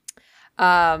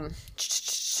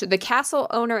 The castle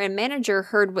owner and manager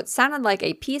heard what sounded like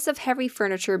a piece of heavy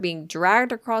furniture being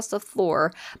dragged across the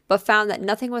floor, but found that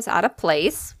nothing was out of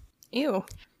place. Ew.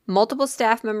 Multiple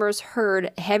staff members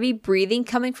heard heavy breathing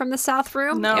coming from the south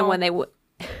room. No. And when they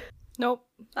Nope.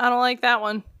 I don't like that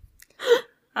one.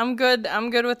 I'm good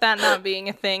with that not being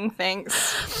a thing.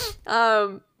 Thanks.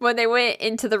 when they went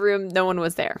into the room, no one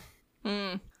was there.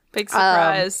 Big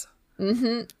surprise.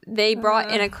 They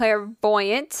brought in a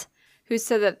clairvoyant who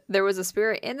said that there was a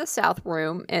spirit in the south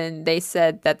room, and they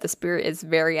said that the spirit is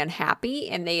very unhappy,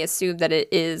 and they assumed that it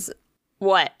is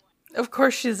what? Of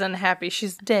course she's unhappy.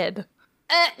 She's dead.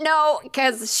 No,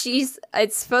 because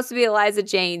it's supposed to be Eliza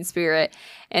Jane's spirit,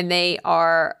 and they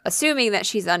are assuming that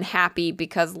she's unhappy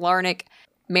because Larnick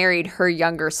married her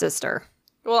younger sister.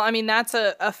 Well, I mean, that's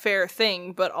a fair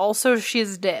thing, but also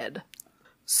she's dead.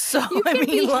 So, You can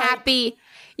be like, happy.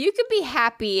 You can be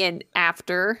happy in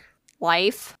after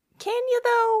life. Can you,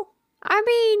 though? I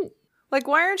mean, Like,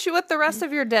 why aren't you with the rest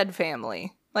of your dead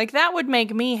family? Like, that would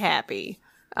make me happy.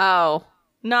 oh,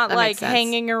 Not That like makes sense.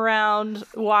 hanging around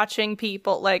watching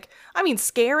people. Like, I mean,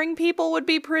 scaring people would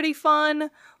be pretty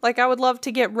fun. Like, I would love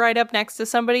to get right up next to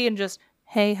somebody and just,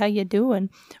 hey, how you doing?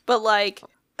 But like,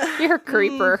 you're a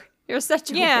creeper. You're such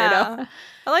a yeah, weirdo.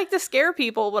 I like to scare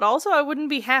people, but also I wouldn't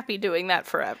be happy doing that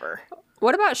forever.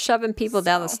 What about shoving people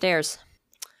down the stairs?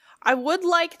 I would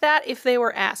like that if they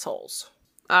were assholes.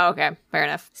 Oh, okay. Fair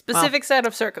enough. Specific set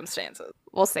of circumstances.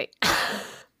 We'll see.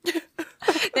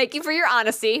 Thank you for your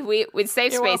honesty. We'd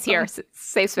save You're space welcome. here.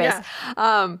 Safe space.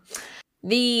 Yeah.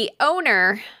 The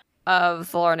owner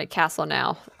of the Larnick Castle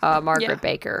now, Margaret Yeah.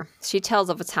 Baker, she tells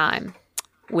of a time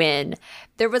when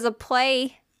there was a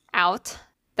play out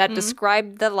that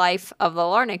described the life of the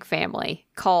Larnick family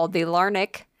called the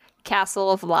Larnick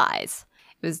Castle of Lies.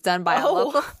 It was done by a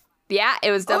local. Yeah,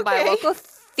 it was done by a Okay. local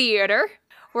theater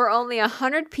where only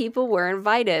 100 people were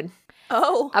invited.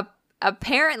 Oh.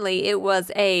 Apparently, it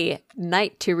was a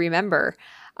night to remember.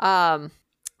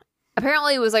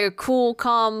 Apparently, it was like a cool,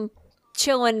 calm,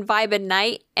 chillin', vibing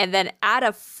night, and then out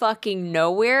of fucking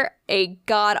nowhere, a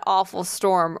god-awful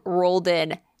storm rolled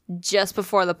in just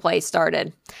before the play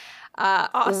started.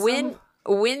 Awesome.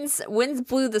 Winds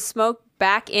blew the smoke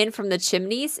back in from the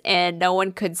chimneys, and no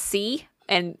one could see,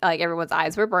 and like everyone's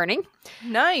eyes were burning.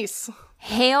 Nice.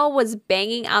 Hail was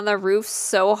banging on the roof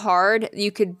so hard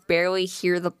you could barely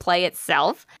hear the play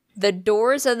itself. The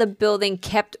doors of the building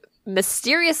kept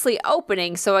mysteriously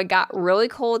opening, so it got really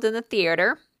cold in the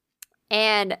theater.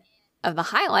 And the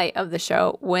highlight of the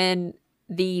show, when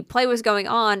the play was going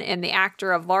on and the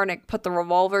actor of Larnick put the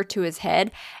revolver to his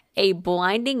head, a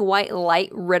blinding white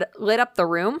light lit up the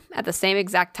room at the same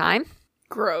exact time.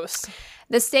 Gross.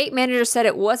 The state manager said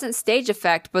it wasn't stage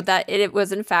effect, but that it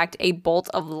was in fact a bolt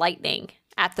of lightning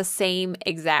at the same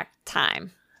exact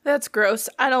time. That's gross.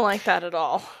 I don't like that at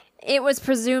all. It was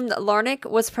presumed that Larnick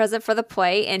was present for the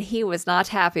play, and he was not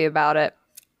happy about it.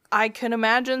 I can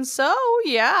imagine so,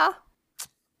 yeah.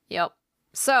 Yep.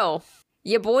 So,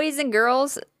 you boys and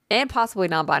girls, and possibly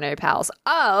non-binary pals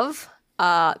of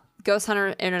Ghost Hunter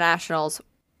Internationals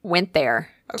went there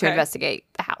to Okay. investigate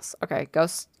the house. Okay,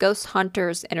 Ghost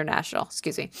Hunters International.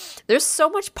 Excuse me. There's so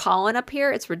much pollen up here;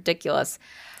 it's ridiculous.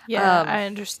 Yeah, I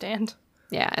understand.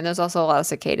 Yeah, and there's also a lot of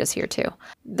cicadas here too.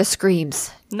 The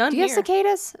screams. None Do you here. have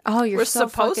cicadas? Oh, you're We're so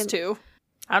supposed fucking... to.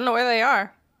 I don't know where they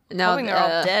are. No, I think they're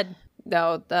all dead.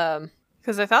 No,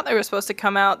 Because I thought they were supposed to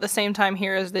come out the same time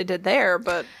here as they did there,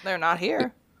 but they're not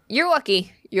here. you're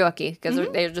lucky. You're lucky because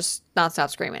they're just nonstop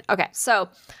screaming. Okay, so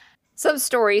some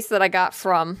stories that I got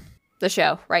from the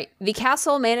show, right? The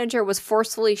castle manager was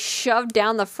forcefully shoved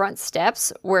down the front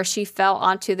steps where she fell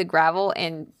onto the gravel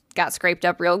and got scraped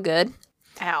up real good.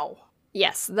 Ow.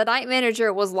 Yes, the night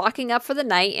manager was locking up for the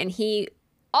night, and he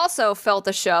also felt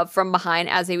a shove from behind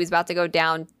as he was about to go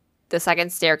down the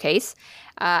second staircase.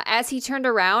 As he turned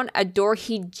around, a door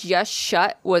he just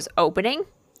shut was opening.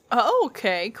 Oh,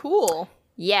 okay, cool.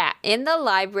 Yeah, in the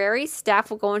library, staff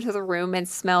will go into the room and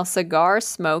smell cigar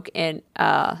smoke and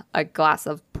a glass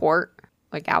of port,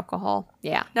 like alcohol.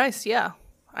 Yeah. Nice, yeah.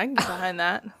 I can get behind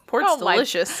that. Port's Oh my-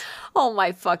 delicious. Oh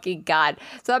my fucking god!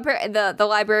 So the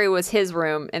library was his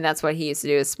room, and that's what he used to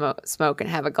do: is smoke and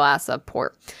have a glass of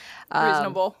port.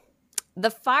 Reasonable. The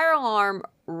fire alarm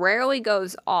rarely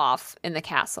goes off in the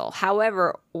castle.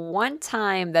 However, one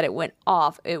time that it went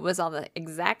off, it was on the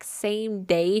exact same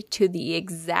day to the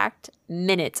exact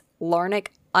minute Larnick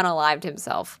unalived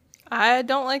himself. I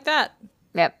don't like that.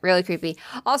 Yep, really creepy.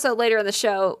 Also, later in the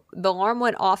show, the alarm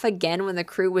went off again when the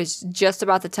crew was just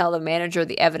about to tell the manager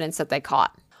the evidence that they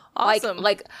caught. Awesome.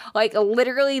 Like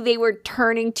literally they were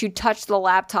turning to touch the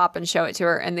laptop and show it to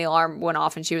her, and the alarm went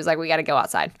off and she was like, we got to go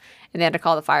outside. And they had to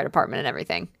call the fire department and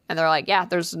everything. And they're like, yeah,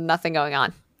 there's nothing going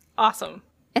on. Awesome.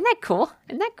 Isn't that cool?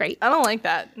 Isn't that great? I don't like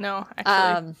that. No,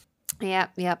 actually.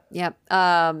 Yep.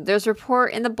 There's a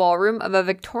report in the ballroom of a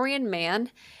Victorian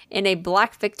man in a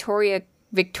black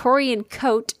Victorian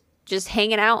coat just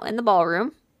hanging out in the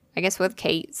ballroom. I guess with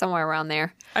Kate, somewhere around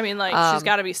there. I mean, like, she's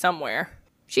got to be somewhere.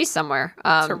 She's somewhere.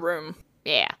 It's her room.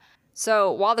 Yeah.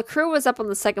 So while the crew was up on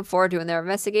the second floor doing their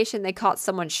investigation, they caught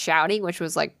someone shouting, which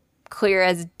was like clear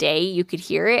as day. You could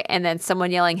hear it. And then someone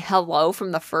yelling hello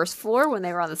from the first floor when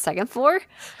they were on the second floor.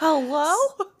 Hello?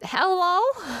 Hello?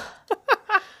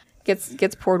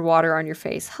 Gets poured water on your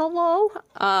face. Hello?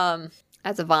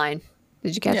 That's a vine.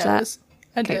 Did you catch that?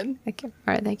 I did. Thank you.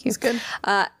 All right, thank you. It's good.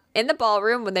 In the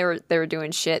ballroom when they were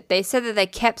doing shit, they said that they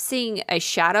kept seeing a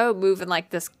shadow move in like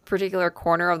this particular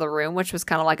corner of the room, which was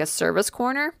kind of like a service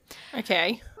corner.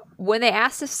 Okay. When they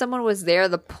asked if someone was there,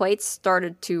 the plates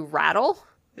started to rattle.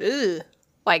 Ugh.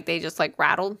 Like they just like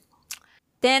rattled.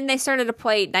 Then they started to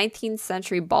play 19th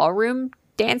century ballroom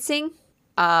dancing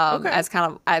as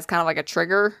kind of like a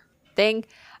trigger thing.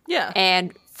 Yeah.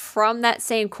 And from that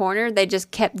same corner, they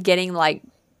just kept getting like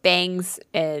bangs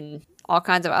and all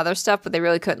kinds of other stuff, but they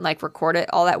really couldn't like record it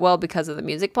all that well because of the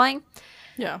music playing.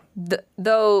 Yeah.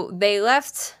 Though they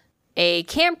left a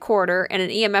camcorder and an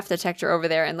EMF detector over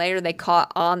there, and later they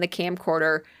caught on the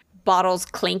camcorder bottles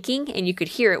clinking, and you could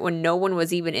hear it when no one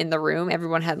was even in the room.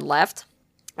 Everyone had left.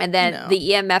 And then the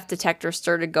EMF detector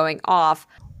started going off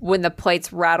when the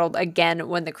plates rattled again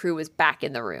when the crew was back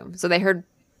in the room. So they heard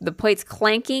the plates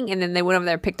clanking, and then they went over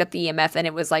there and picked up the EMF, and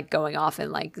it was like going off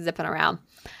and like zipping around.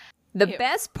 The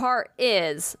best part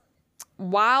is,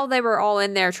 while they were all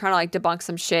in there trying to like debunk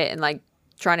some shit and like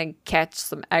trying to catch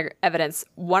some evidence,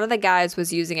 one of the guys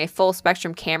was using a full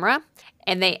spectrum camera,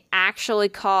 and they actually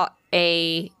caught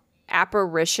a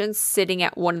apparition sitting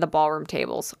at one of the ballroom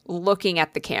tables looking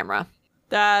at the camera.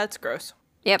 That's gross.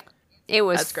 Yep. It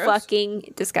was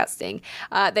fucking disgusting.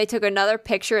 They took another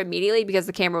picture immediately because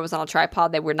the camera was on a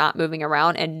tripod. They were not moving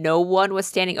around, and no one was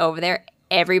standing over there.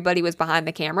 Everybody was behind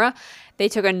the camera. They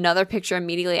took another picture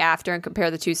immediately after and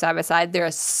compared the two side by side. There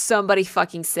is somebody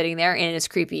fucking sitting there, and it's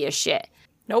creepy as shit.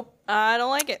 Nope. I don't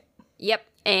like it. Yep.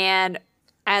 And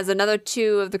as another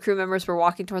two of the crew members were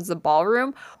walking towards the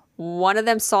ballroom, one of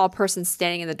them saw a person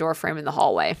standing in the doorframe in the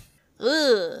hallway.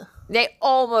 Ugh. They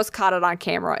almost caught it on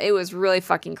camera. It was really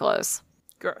fucking close.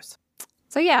 Gross.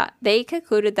 So yeah, they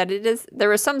concluded that there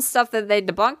was some stuff that they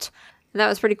debunked, and that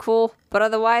was pretty cool. But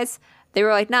otherwise, they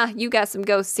were like, nah, you got some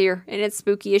ghosts here, and it's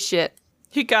spooky as shit.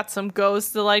 You got some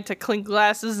ghosts that like to clink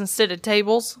glasses instead of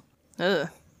tables. Ugh.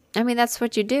 I mean, that's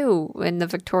what you do in the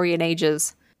Victorian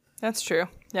ages. That's true.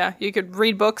 Yeah, you could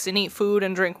read books and eat food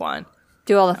and drink wine.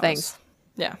 Do all the things.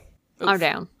 Yeah. Oof. I'm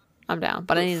down.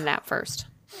 But I need a nap first.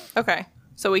 Okay.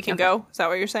 So we can go? Is that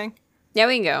what you're saying? Yeah,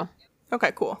 we can go.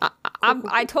 Okay, cool.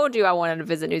 I told you I wanted to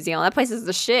visit New Zealand. That place is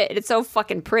the shit. It's so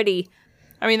fucking pretty.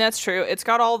 I mean, that's true. It's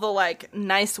got all the, like,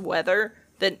 nice weather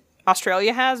that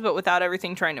Australia has, but without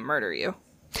everything trying to murder you.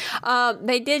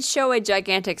 They did show a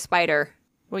gigantic spider.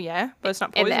 Well, yeah, but it's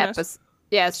not In poisonous. the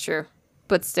yeah, it's true.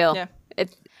 But still, Yeah.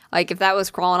 it's like if that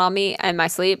was crawling on me in my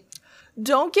sleep.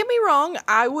 Don't get me wrong.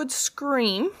 I would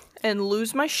scream and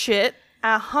lose my shit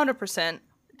 100%,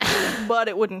 but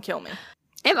it wouldn't kill me.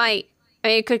 It might. I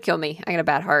mean, it could kill me. I got a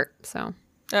bad heart, so.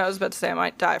 I was about to say I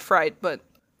might die of fright, but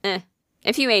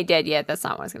If you ain't dead yet, that's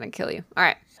not what's gonna kill you. All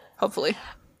right. hopefully.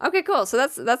 Okay, cool. So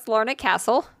that's Larnick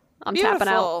Castle. I'm tapping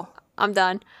out. I'm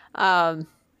done.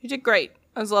 You did great.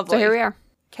 That was lovely. So here we are.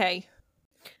 Okay.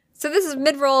 So this is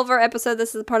mid-roll of our episode. This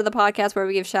is the part of the podcast where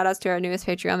we give shout-outs to our newest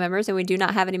Patreon members, and we do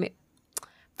not have any...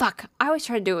 Fuck. I always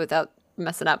try to do it without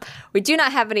messing up. We do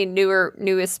not have any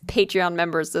newest Patreon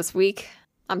members this week.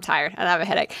 I'm tired. I have a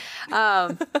headache.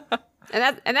 And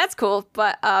that's cool.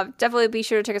 But definitely be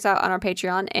sure to check us out on our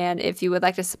Patreon. And if you would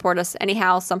like to support us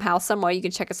anyhow, somehow, some way, you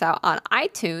can check us out on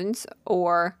iTunes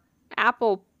or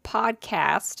Apple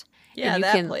Podcast. Yeah, and you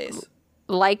that can place.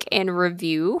 Like and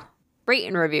review. Rate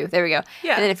and review. There we go.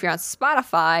 Yeah. And then if you're on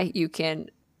Spotify, you can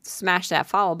smash that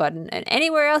follow button. And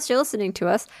anywhere else you're listening to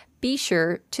us, be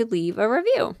sure to leave a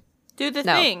review. Do the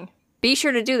thing. Be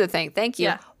sure to do the thing. Thank you.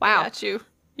 Yeah, Wow. I got you.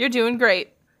 You're doing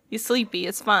great. You sleepy.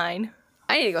 It's fine.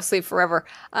 I need to go sleep forever.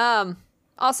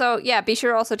 Also, yeah, be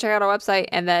sure to also check out our website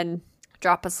and then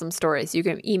drop us some stories. You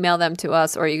can email them to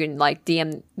us or you can like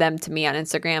DM them to me on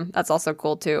Instagram. That's also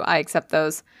cool too. I accept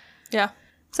those. Yeah.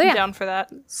 So yeah, I'm down for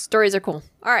that. stories are cool.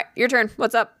 All right, your turn.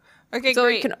 What's up? Okay,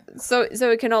 Zoe great.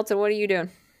 Zoe Canolta, what are you doing?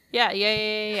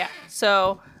 Yeah.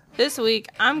 So this week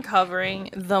I'm covering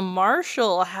the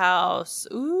Marshall House.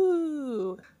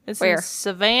 Ooh. It's Where? in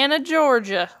Savannah,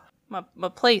 Georgia. My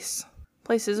places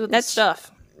with the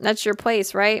stuff. That's your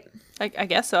place, right? I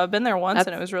guess so. I've been there once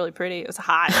and it was really pretty. It was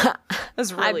hot. It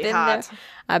was really hot.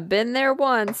 I've been there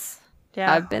once.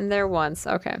 Yeah. I've been there once.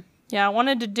 Okay. Yeah, I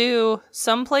wanted to do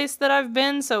some place that I've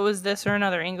been, so it was this or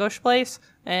another English place,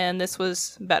 and this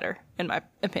was better, in my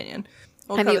opinion.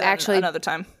 We'll Have cover you that actually another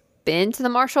time? Been to the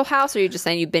Marshall House, or are you just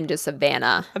saying you've been to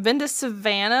Savannah? I've been to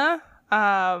Savannah,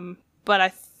 but I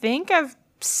think I've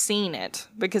seen it,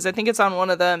 because I think it's on one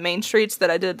of the main streets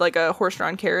that I did like a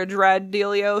horse-drawn carriage ride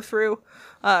dealio through,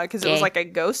 because it was like a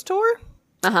ghost tour.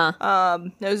 Uh-huh.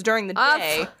 It was during the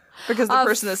day, because the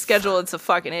person that scheduled it's a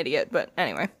fucking idiot, but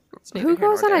anyway. Who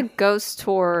goes on a ghost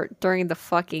tour during the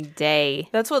fucking day?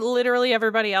 That's what literally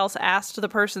everybody else asked the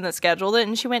person that scheduled it,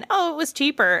 and she went, "Oh, it was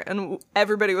cheaper." And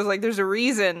everybody was like, "There's a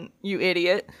reason, you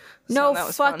idiot." So No that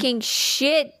was fucking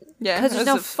shit. Yeah, because there's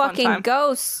it was no a fun fucking time.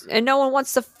 ghosts, and no one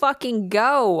wants to fucking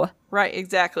go. Right,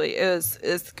 exactly.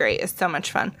 It's great. It's so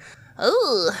much fun.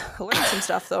 Ugh, I learned some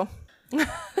stuff though. All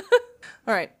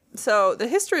right. So the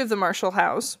history of the Marshall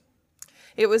House.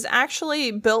 It was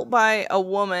actually built by a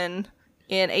woman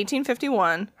in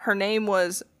 1851. Her name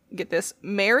was, get this,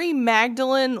 Mary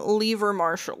Magdalene Lever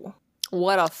Marshall.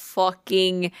 What a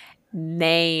fucking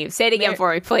name. Say it again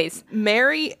for me, please.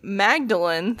 Mary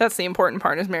Magdalene, that's the important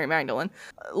part, is Mary Magdalene,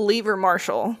 Lever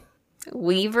Marshall.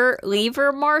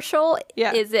 Lever Marshall?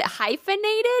 Yeah. Is it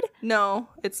hyphenated? No,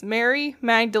 it's Mary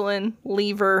Magdalene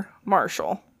Lever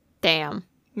Marshall. Damn.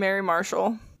 Mary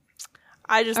Marshall.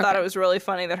 I just thought it was really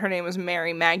funny that her name was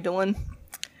Mary Magdalene.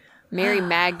 Mary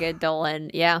Magdalene.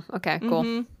 Yeah. Okay,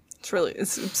 cool.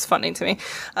 It's funny to me.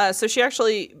 So she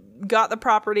actually got the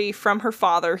property from her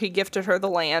father. He gifted her the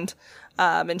land,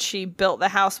 and she built the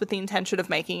house with the intention of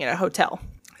making it a hotel.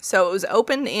 So it was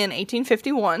opened in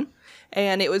 1851,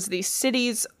 and it was the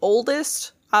city's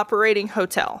oldest operating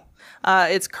hotel.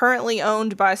 It's currently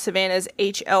owned by Savannah's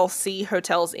HLC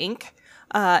Hotels, Inc.,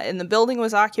 and the building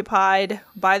was occupied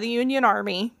by the Union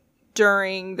Army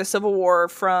during the Civil War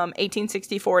from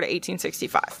 1864 to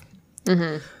 1865.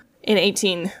 Mm-hmm. In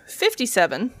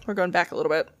 1857, we're going back a little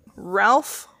bit,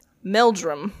 Ralph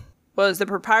Meldrum was the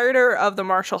proprietor of the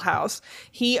Marshall House.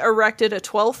 He erected a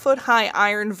 12-foot-high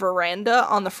iron veranda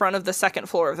on the front of the second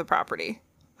floor of the property.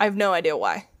 I have no idea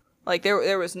why. Like,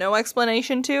 there was no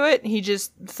explanation to it. He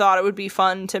just thought it would be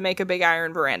fun to make a big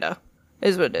iron veranda,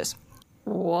 is what it is.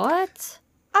 What?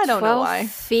 I don't know 12 why.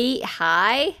 feet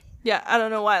high? Yeah, I don't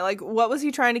know why. Like, what was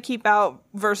he trying to keep out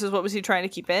versus what was he trying to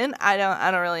keep in? I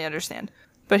don't really understand.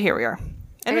 But here we are.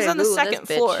 And it's on the second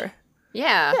floor.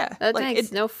 Yeah. That like,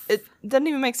 makes it doesn't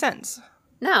even make sense.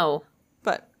 No.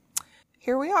 But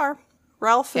here we are.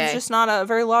 Ralph is just not a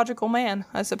very logical man,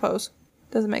 I suppose.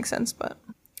 Doesn't make sense, but.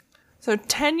 So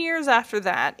 10 years after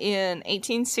that, in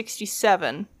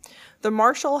 1867, the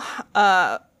Marshall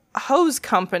Hose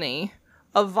Company,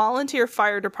 a volunteer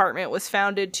fire department, was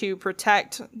founded to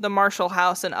protect the Marshall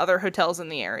House and other hotels in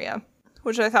the area,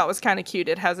 which I thought was kind of cute.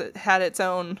 It had its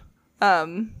own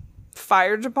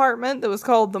fire department that was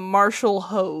called the Marshall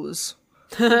Hose,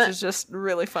 which is just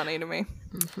really funny to me.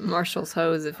 Marshall's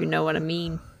hose, if you know what I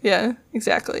mean. Yeah,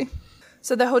 exactly.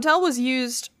 So the hotel was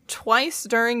used twice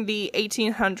during the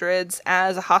 1800s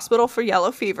as a hospital for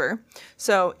yellow fever.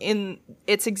 So in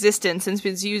its existence,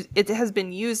 it has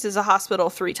been used as a hospital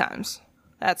 3 times.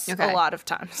 That's a lot of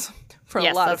times for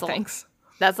a lot of things.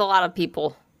 That's a lot of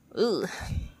people. Ugh.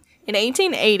 In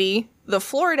 1880, the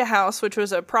Florida House, which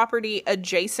was a property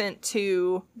adjacent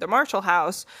to the Marshall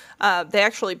House,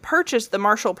 Marshall purchased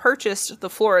the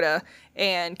Florida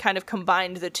and kind of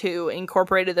combined the two,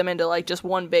 incorporated them into like just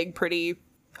one big pretty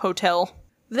hotel.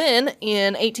 Then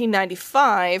in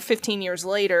 1895, 15 years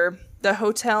later, the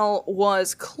hotel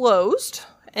was closed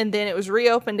and then it was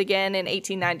reopened again in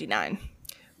 1899.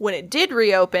 When it did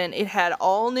reopen, it had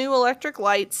all new electric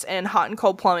lights and hot and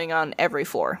cold plumbing on every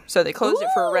floor. So they closed it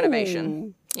for a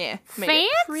renovation. Yeah.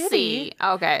 Fancy.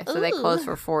 Okay, so they closed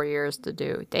for 4 years to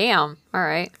do. Damn. All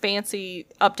right. Fancy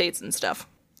updates and stuff.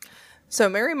 So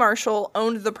Mary Marshall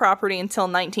owned the property until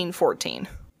 1914.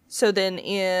 So then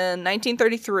in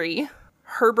 1933,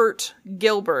 Herbert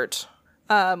Gilbert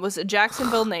was a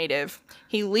Jacksonville native.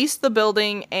 He leased the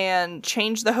building and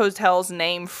changed the hotel's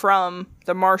name from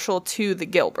the Marshall to the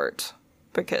Gilbert.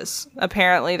 Because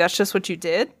apparently that's just what you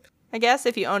did. I guess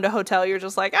if you owned a hotel, you're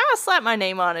just like, slap my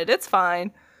name on it. It's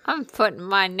fine. I'm putting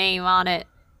my name on it.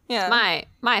 Yeah. It's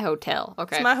my hotel.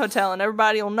 Okay. It's my hotel and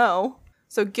everybody will know.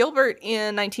 So Gilbert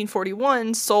in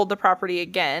 1941 sold the property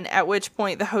again, at which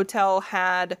point the hotel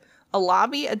had a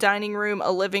lobby, a dining room,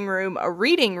 a living room, a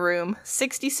reading room,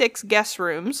 66 guest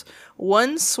rooms,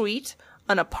 1 suite,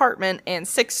 an apartment, and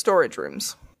 6 storage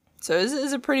rooms. So this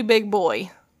is a pretty big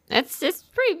boy. It's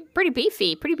pretty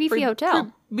beefy. Pretty beefy hotel.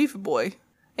 Pretty beefy boy.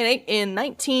 In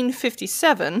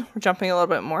 1957, we're jumping a little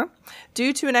bit more,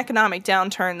 due to an economic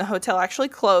downturn, the hotel actually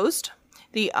closed.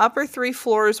 The upper 3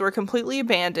 floors were completely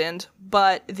abandoned,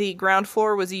 but the ground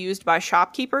floor was used by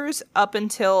shopkeepers up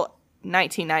until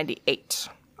 1998.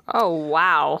 Oh,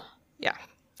 wow. Yeah.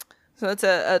 So it's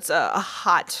a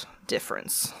hot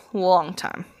difference. Long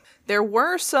time. There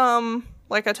were some,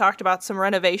 like I talked about, some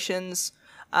renovations.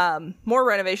 More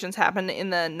renovations happened in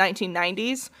the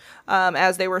 1990s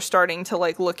as they were starting to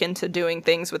look into doing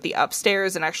things with the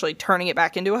upstairs and actually turning it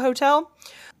back into a hotel.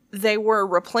 They were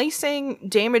replacing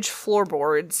damaged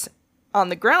floorboards on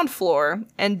the ground floor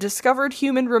and discovered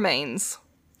human remains.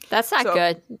 That's not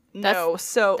good.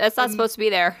 That's not supposed to be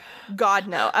there. God,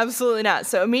 no, absolutely not.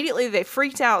 So immediately they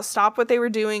freaked out, stopped what they were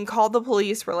doing, called the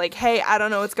police, were like, hey, I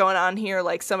don't know what's going on here.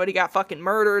 Somebody got fucking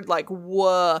murdered.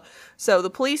 Whoa. So the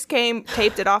police came,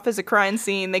 taped it off as a crime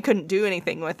scene. They couldn't do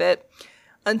anything with it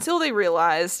until they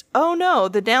realized, oh no,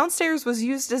 the downstairs was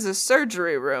used as a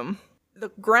surgery room. The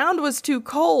ground was too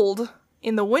cold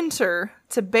in the winter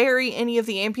to bury any of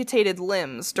the amputated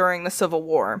limbs during the Civil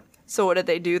War. So what did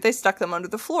they do? They stuck them under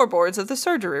the floorboards of the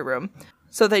surgery room.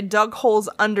 So they dug holes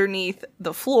underneath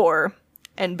the floor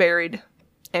and buried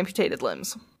amputated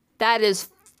limbs. That is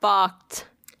fucked.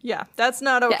 Yeah, that's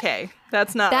not okay.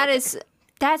 That's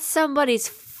somebody's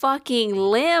fucking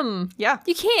limb. Yeah.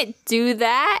 You can't do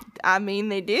that. I mean,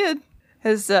 they did.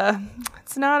 It's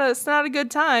not a good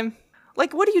time.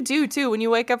 What do you do too when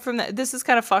you wake up from that? This is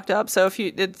kind of fucked up. So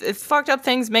if fucked up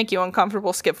things make you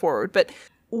uncomfortable, skip forward. But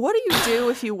what do you do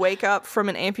if you wake up from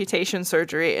an amputation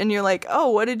surgery and you're like, oh,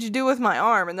 what did you do with my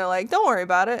arm? And they're like, don't worry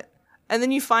about it. And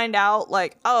then you find out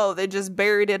oh, they just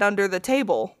buried it under the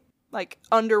table,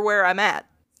 under where I'm at.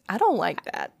 I don't like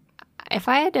that. If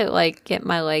I had to get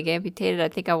my leg amputated, I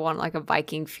think I want a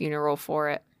Viking funeral for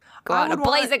it. Go out in a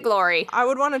blaze of glory. I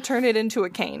would want to turn it into a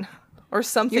cane or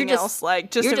something else,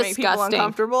 just to make people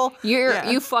uncomfortable.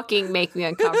 You fucking make me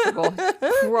uncomfortable.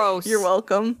 Gross. You're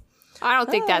welcome. I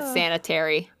don't think that's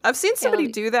sanitary. I've seen somebody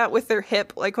do that with their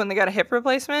hip, when they got a hip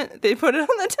replacement. They put it on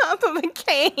the top of a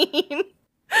cane.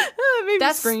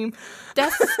 Maybe scream.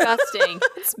 That's disgusting.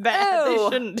 It's bad. Ew. They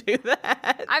shouldn't do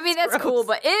that. I mean, that's gross. Cool,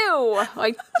 but ew.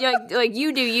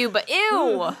 You do you, but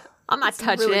ew. I'm not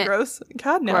touching really it. Gross.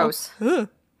 God, no. Gross. Ugh.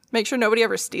 Make sure nobody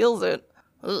ever steals it.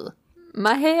 Ugh.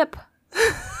 My hip.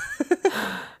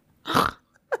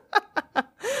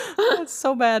 That's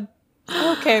so bad.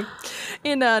 Okay.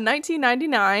 In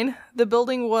 1999, the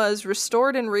building was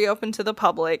restored and reopened to the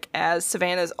public as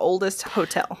Savannah's oldest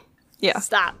hotel. Yeah.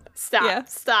 Stop. Yeah.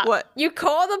 Stop. What? You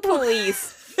call the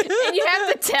police and you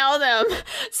have to tell them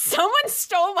someone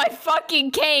stole my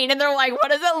fucking cane, and they're like,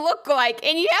 what does it look like?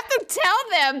 And you have to tell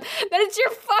them that it's your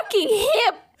fucking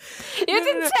hip. You have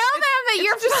to tell them that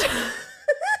you're just...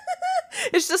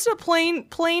 It's just a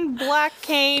plain black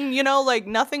cane,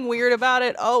 nothing weird about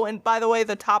it. Oh, and by the way,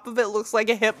 the top of it looks like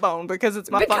a hip bone because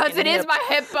it's my fucking hip. Because it is my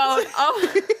hip bone.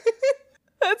 Oh.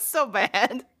 That's so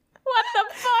bad. What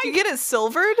the fuck? Do you get it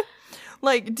silvered?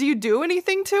 Do you do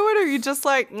anything to it, or are you just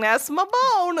that's my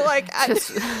bone?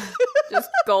 Just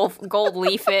gold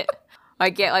leaf it.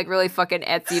 Get really fucking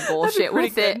Etsy bullshit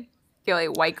with good. it.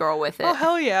 Get white girl with it. Oh,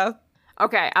 hell yeah.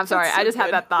 Okay, I'm sorry. I just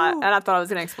had that thought, and I thought I was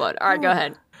gonna explode. All right, go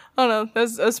ahead. Oh no,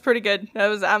 that's pretty good.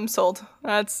 I'm sold.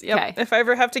 That's yep. Okay. If I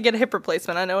ever have to get a hip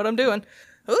replacement, I know what I'm doing.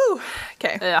 Ooh.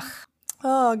 Okay. Ugh.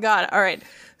 Oh god. All right.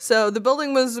 So the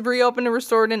building was reopened and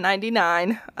restored in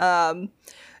 '99.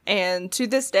 And to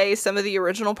this day, some of the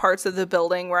original parts of the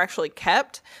building were actually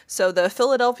kept. So the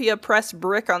Philadelphia pressed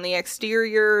brick on the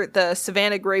exterior, the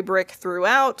Savannah gray brick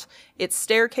throughout, its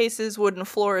staircases, wooden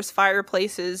floors,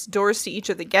 fireplaces, doors to each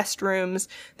of the guest rooms.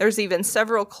 There's even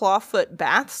several clawfoot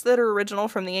baths that are original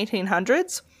from the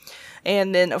 1800s.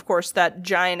 And then, of course, that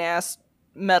giant-ass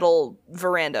metal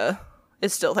veranda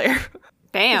is still there.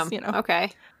 Damn.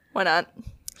 Okay. Why not?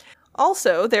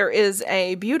 Also, there is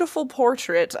a beautiful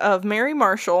portrait of Mary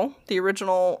Marshall, the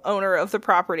original owner of the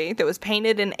property, that was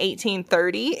painted in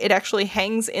 1830. It actually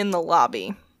hangs in the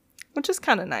lobby, which is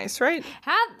kind of nice, right?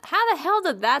 How the hell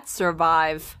did that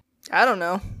survive? I don't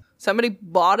know. Somebody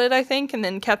bought it, I think, and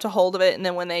then kept a hold of it, and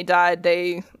then when they died,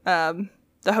 the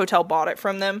hotel bought it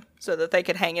from them so that they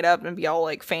could hang it up and be all,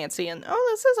 like, fancy and, oh,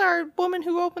 this is our woman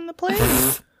who opened the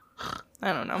place.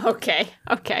 I don't know. Okay.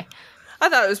 I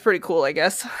thought it was pretty cool, I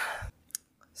guess.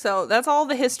 So that's all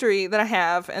the history that I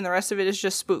have, and the rest of it is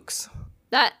just spooks.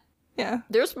 Yeah.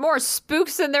 There's more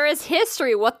spooks than there is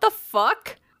history. What the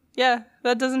fuck? Yeah,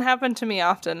 that doesn't happen to me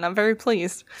often. I'm very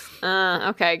pleased.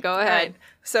 Okay, go ahead. Right.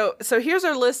 So here's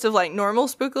our list of, like, normal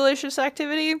spookalicious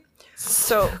activity.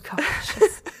 So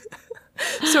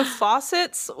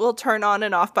faucets will turn on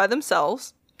and off by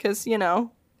themselves, because, you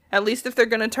know, at least if they're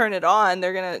going to turn it on,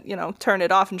 they're going to, you know, turn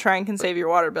it off and try and can save your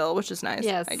water bill, which is nice,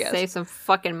 yes, I guess. Save some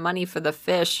fucking money for the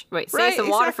fish. Wait, Right, save some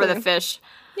water for the exactly. fish.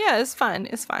 Yeah, it's fine.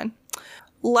 It's fine.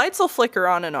 Lights will flicker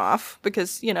on and off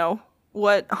because, you know,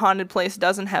 what haunted place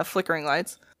doesn't have flickering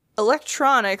lights?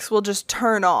 Electronics will just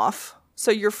turn off. So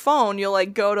your phone, you'll,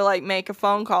 like, go to, like, make a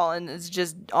phone call and it's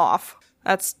just off.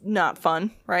 That's not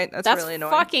fun, right? That's really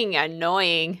annoying. Fucking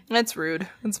annoying. That's rude.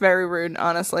 It's very rude,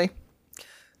 honestly.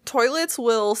 Toilets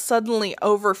will suddenly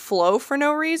overflow for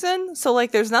no reason. So,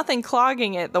 like, there's nothing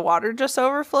clogging it. The water just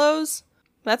overflows.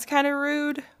 That's kind of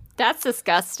rude. That's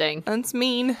disgusting. That's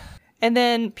mean. And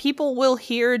then people will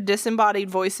hear disembodied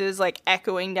voices, like,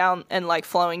 echoing down and, like,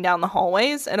 flowing down the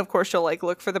hallways. And, of course, you'll, like,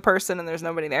 look for the person and there's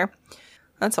nobody there.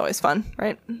 That's always fun,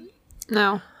 right?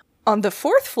 No. On the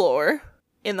 4th floor,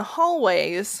 in the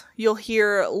hallways, you'll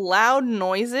hear loud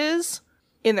noises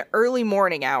in the early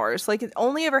morning hours. Like, it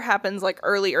only ever happens, like,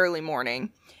 early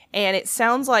morning. And it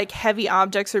sounds like heavy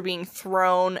objects are being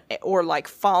thrown or, like,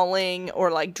 falling or,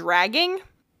 like, dragging.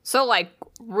 So, like,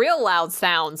 real loud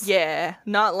sounds. Yeah,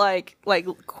 not like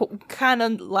kind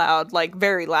of loud, like,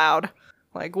 very loud.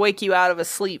 Like, wake you out of a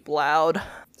sleep loud.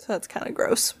 So that's kind of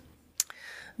gross.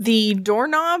 The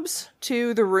doorknobs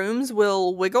to the rooms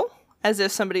will wiggle as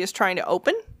if somebody is trying to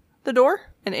open the door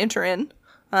and enter in.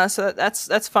 So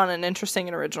that's fun and interesting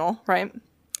and original, right?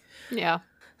 Yeah.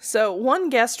 So one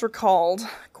guest recalled,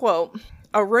 quote,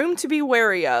 "A room to be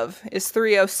wary of is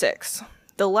 306.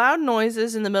 The loud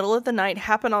noises in the middle of the night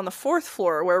happen on the 4th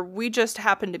floor where we just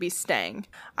happen to be staying.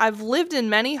 I've lived in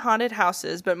many haunted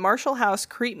houses, but Marshall House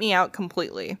creeped me out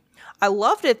completely. I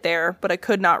loved it there, but I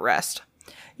could not rest.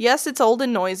 Yes, it's old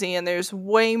and noisy, and there's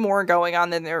way more going on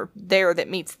than there that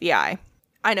meets the eye.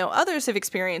 I know others have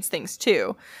experienced things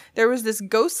too. There was this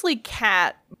ghostly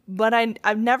cat, but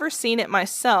I've never seen it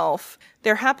myself.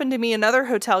 There happened to be another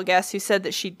hotel guest who said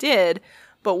that she did,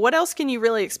 but what else can you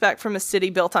really expect from a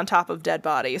city built on top of dead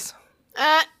bodies?"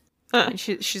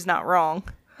 She's not wrong.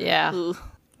 Yeah. Ugh.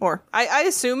 Or, I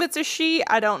assume it's a she.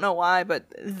 I don't know why, but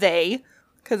they,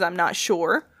 because I'm not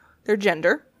sure their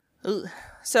gender. Ugh.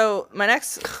 So my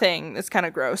next thing that's kind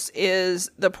of gross is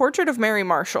the portrait of Mary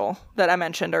Marshall that I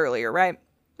mentioned earlier, right?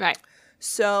 Right.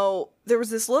 So there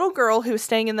was this little girl who was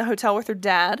staying in the hotel with her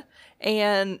dad,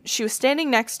 and she was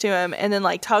standing next to him and then,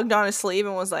 like, tugged on his sleeve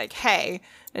and was like, "Hey."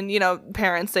 And, you know,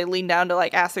 parents, they lean down to,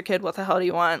 like, ask their kid, "What the hell do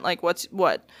you want? Like, what?"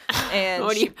 And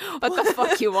what the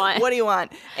fuck you want? What do you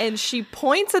want? And she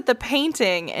points at the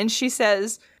painting and she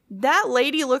says, "That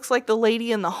lady looks like the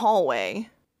lady in the hallway."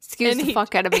 Excuse the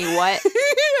fuck out of me, what?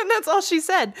 And that's all she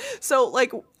said. So,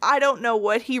 like, I don't know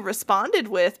what he responded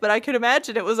with, but I could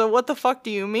imagine it was a, "What the fuck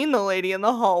do you mean the lady in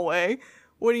the hallway?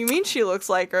 What do you mean she looks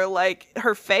like her? Like,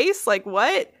 her face? Like,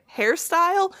 what?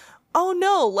 Hairstyle? Oh,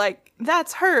 no, like,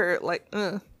 that's her." Like,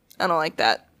 I don't like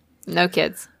that. No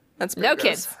kids. That's no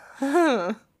gross.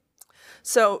 kids.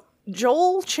 So,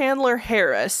 Joel Chandler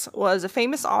Harris was a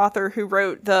famous author who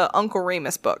wrote the Uncle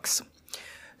Remus books.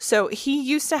 So he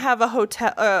used to have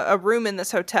a room in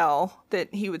this hotel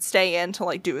that he would stay in to,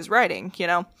 like, do his writing, you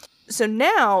know? So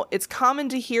now it's common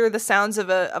to hear the sounds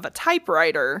of a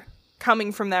typewriter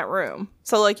coming from that room.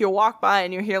 So, like, you'll walk by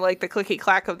and you hear, like, the clicky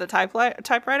clack of the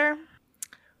typewriter,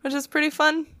 which is pretty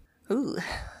fun. Ooh.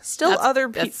 Still other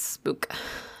people. That's spook.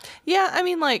 Yeah, I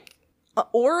mean, like,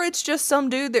 or it's just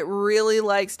some dude that really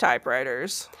likes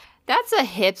typewriters. That's a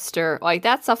hipster. Like,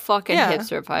 that's a fucking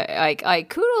hipster. If like,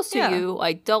 kudos to you.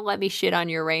 Like, don't let me shit on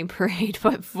your rain parade.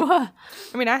 But I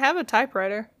mean, I have a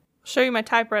typewriter. I'll show you my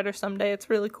typewriter someday. It's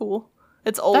really cool.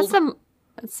 It's old. That's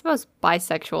the most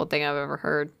bisexual thing I've ever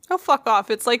heard. Oh, fuck off.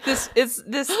 It's like this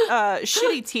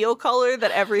shitty teal color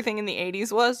that everything in the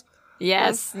 80s was.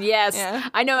 Yes. Yeah.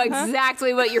 I know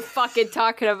exactly what you're fucking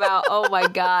talking about. Oh my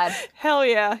god. Hell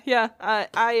yeah. Yeah.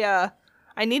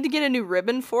 I I need to get a new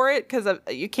ribbon for it because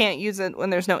you can't use it when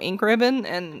there's no ink ribbon,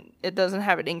 and it doesn't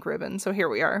have an ink ribbon. So here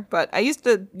we are. But I used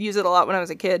to use it a lot when I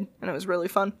was a kid, and it was really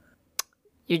fun.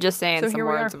 You're just saying some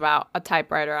words about a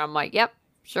typewriter. I'm like, yep,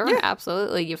 sure,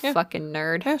 absolutely, you fucking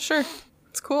nerd. Yeah, sure.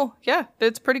 It's cool. Yeah,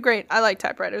 it's pretty great. I like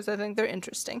typewriters. I think they're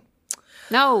interesting.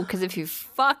 No, because if you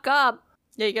fuck up...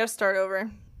 Yeah, you gotta start over.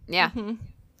 Yeah. Mm-hmm.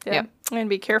 Yeah. Yep. And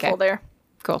be careful there.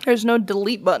 Cool. There's no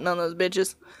delete button on those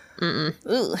bitches.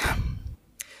 Ugh.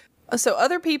 So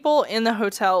other people in the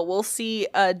hotel will see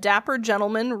a dapper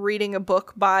gentleman reading a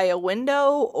book by a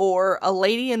window or a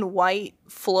lady in white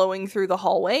flowing through the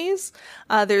hallways.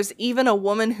 There's even a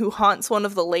woman who haunts one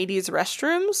of the ladies'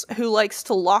 restrooms who likes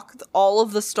to lock all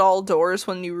of the stall doors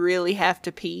when you really have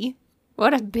to pee.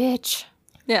 What a bitch.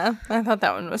 Yeah, I thought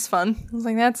that one was fun. I was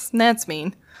like, that's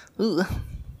mean. Ugh.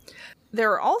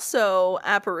 There are also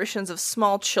apparitions of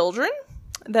small children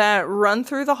that run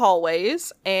through the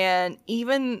hallways, and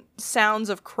even sounds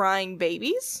of crying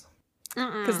babies.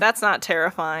 Because that's not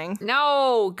terrifying.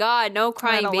 No, God, no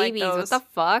crying babies. Like what the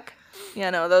fuck? Yeah,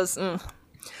 no, those...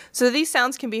 So these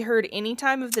sounds can be heard any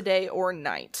time of the day or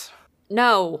night.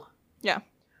 No. Yeah.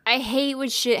 I hate when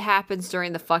shit happens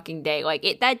during the fucking day. Like,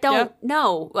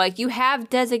 no. Like, you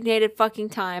have designated fucking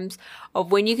times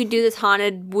of when you can do this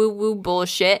haunted woo-woo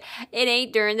bullshit. It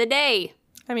ain't during the day.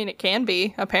 I mean, it can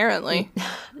be, apparently.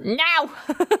 No!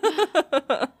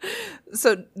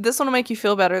 So this one will make you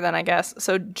feel better then, I guess.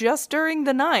 So just during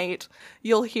the night,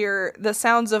 you'll hear the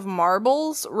sounds of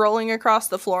marbles rolling across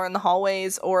the floor in the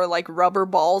hallways or, like, rubber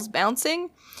balls bouncing.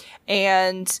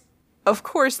 And... of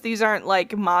course, these aren't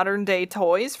like modern day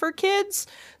toys for kids.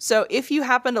 So if you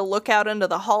happen to look out into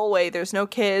the hallway, there's no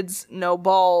kids, no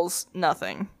balls,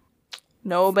 nothing.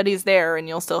 Nobody's there and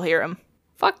you'll still hear them.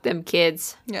 Fuck them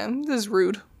kids. Yeah, this is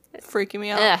rude. Freaking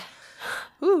me out.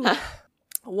 Ooh.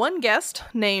 One guest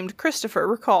named Christopher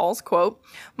recalls, quote,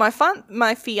 My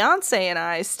fiance and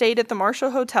I stayed at the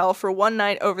Marshall Hotel for one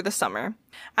night over the summer.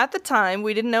 At the time,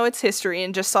 we didn't know its history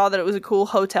and just saw that it was a cool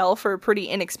hotel for a pretty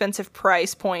inexpensive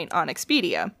price point on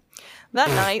Expedia. That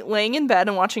night, laying in bed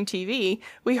and watching TV,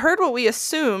 we heard what we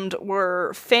assumed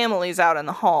were families out in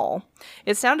the hall.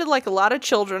 It sounded like a lot of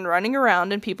children running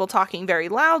around and people talking very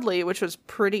loudly, which was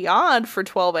pretty odd for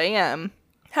 12 a.m.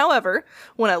 However,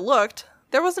 when I looked,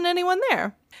 there wasn't anyone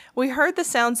there. We heard the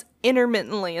sounds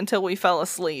intermittently until we fell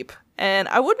asleep, and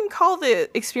I wouldn't call the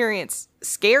experience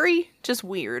scary, just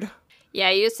weird. Yeah,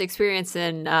 you just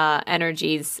experiencing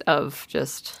energies of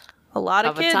just a lot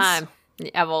of kids. A time.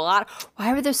 Of a lot.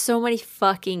 Why were there so many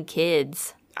fucking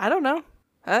kids? I don't know.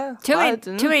 Too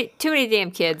many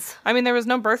damn kids. I mean, there was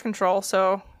no birth control,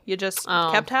 so you just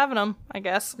kept having them, I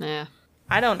guess. Yeah.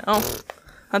 I don't know.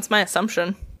 That's my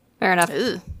assumption. Fair enough.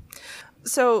 Ugh.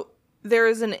 So there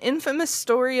is an infamous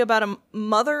story about a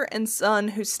mother and son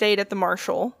who stayed at the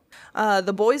Marshall.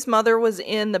 The boy's mother was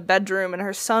in the bedroom and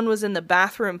her son was in the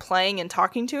bathroom playing and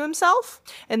talking to himself.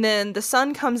 And then the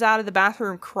son comes out of the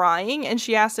bathroom crying and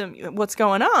she asks him, what's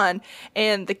going on?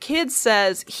 And the kid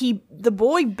says, the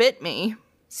boy bit me.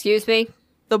 Excuse me?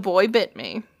 The boy bit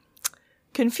me.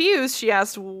 Confused, she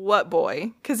asked, what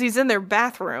boy? Because he's in their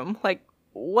bathroom. Like,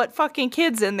 what fucking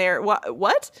kid's in there?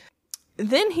 What?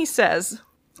 Then he says,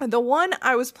 the one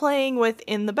I was playing with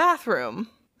in the bathroom.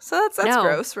 So that's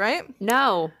gross, right?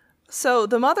 No. So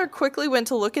the mother quickly went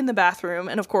to look in the bathroom,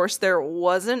 and of course there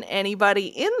wasn't anybody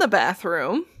in the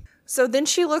bathroom. So then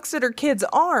she looks at her kid's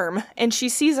arm, and she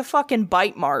sees a fucking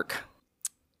bite mark.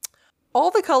 All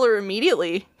the color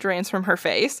immediately drains from her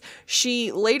face.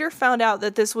 She later found out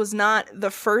that this was not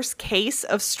the first case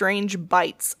of strange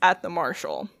bites at the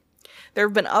Marshall. There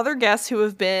have been other guests who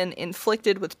have been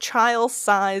inflicted with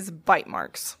child-size bite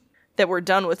marks that were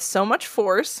done with so much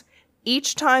force.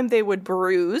 Each time they would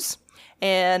bruise,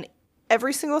 and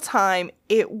every single time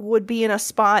it would be in a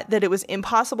spot that it was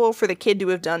impossible for the kid to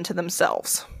have done to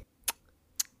themselves.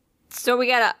 So we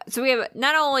have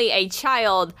not only a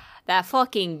child that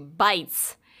fucking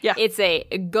bites. Yeah. It's a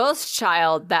ghost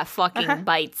child that fucking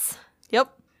bites.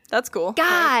 Yep. That's cool.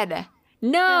 God.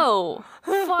 No.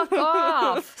 Fuck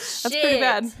off. That's pretty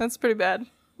bad. That's pretty bad.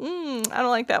 I don't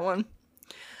like that one.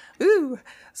 Ooh.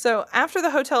 So after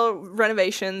the hotel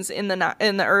renovations in the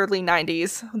early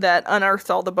 90s that unearthed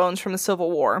all the bones from the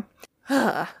Civil War,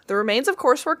 the remains, of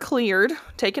course, were cleared,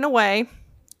 taken away.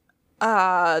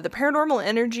 The paranormal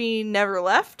energy never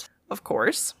left, of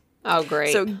course. Oh,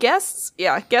 great. So guests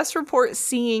report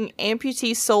seeing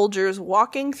amputee soldiers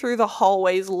walking through the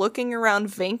hallways, looking around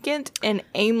vacant and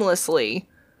aimlessly.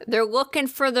 They're looking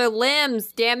for their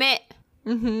limbs, damn it.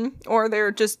 Mm-hmm. Or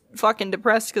they're just fucking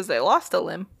depressed because they lost a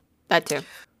limb. That too.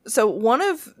 So one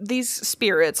of these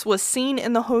spirits was seen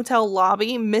in the hotel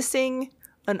lobby missing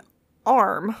an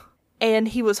arm, and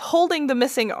he was holding the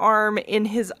missing arm in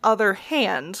his other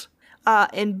hand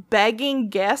and begging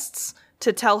guests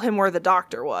to tell him where the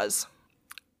doctor was.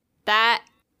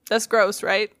 That's gross,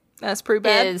 right? That's pretty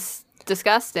bad. Is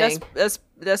disgusting.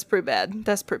 That's pretty bad.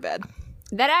 That's pretty bad.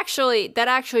 That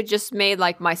actually just made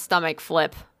like my stomach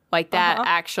flip. Like that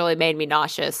actually made me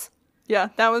nauseous. Yeah,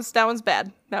 that one's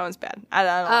bad. That one's bad. I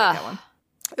don't like that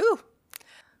one.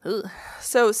 Ooh.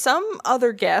 So some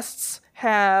other guests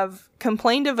have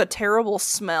complained of a terrible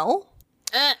smell.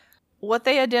 What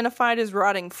they identified as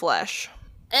rotting flesh.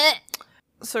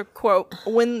 So, quote,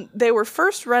 when they were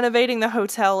first renovating the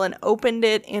hotel and opened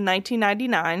it in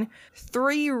 1999,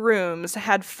 3 rooms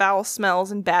had foul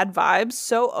smells and bad vibes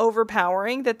so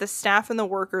overpowering that the staff and the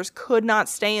workers could not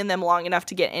stay in them long enough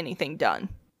to get anything done.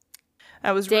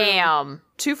 That was room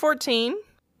 214,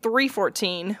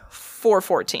 314,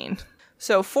 414.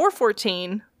 So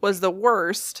 414 was the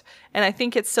worst, and I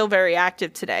think it's still very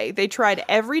active today. They tried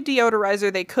every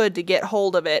deodorizer they could to get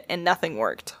hold of it, and nothing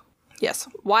worked. Yes.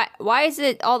 Why is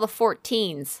it all the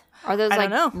 14s? Are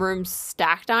those rooms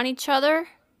stacked on each other?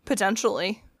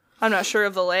 Potentially. I'm not sure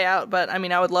of the layout, but I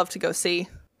mean, I would love to go see.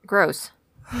 Gross.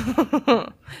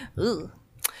 Ooh.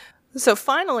 So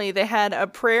finally, they had a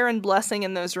prayer and blessing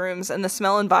in those rooms, and the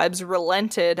smell and vibes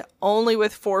relented, only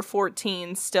with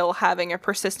 414 still having a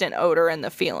persistent odor and the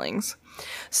feelings.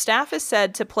 Staff is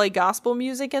said to play gospel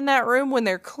music in that room when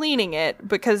they're cleaning it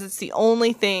because it's the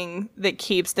only thing that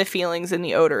keeps the feelings and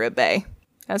the odor at bay.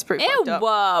 That's pretty fucked up.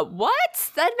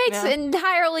 What? That makes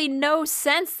entirely no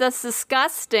sense. That's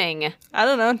disgusting. I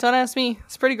don't know. Don't ask me.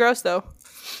 It's pretty gross, though.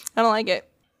 I don't like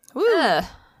it. Woo.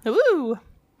 Woo.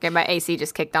 Okay, my AC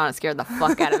just kicked on. It scared the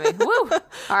fuck out of me. Woo. All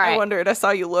right. I wondered. I saw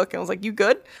you look and I was like, you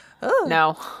good? Oh.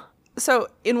 No. So,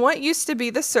 in what used to be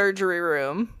the surgery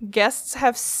room, guests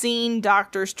have seen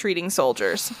doctors treating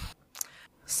soldiers.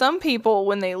 Some people,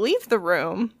 when they leave the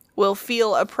room, will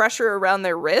feel a pressure around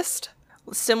their wrist,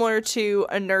 similar to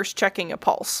a nurse checking a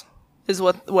pulse, is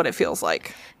what it feels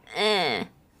like. That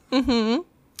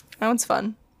one's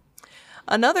fun.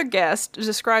 Another guest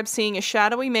described seeing a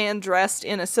shadowy man dressed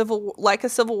in a Civil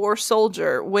War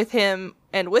soldier with him,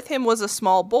 and with him was a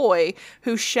small boy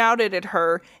who shouted at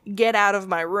her, "Get out of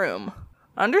my room."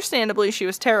 Understandably, she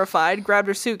was terrified, grabbed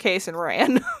her suitcase, and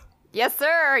ran. Yes,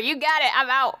 sir. You got it. I'm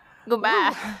out.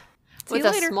 Goodbye. With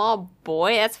a small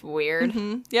boy? That's weird.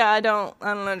 Yeah, I don't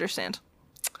understand.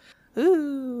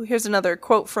 Ooh, here's another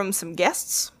quote from some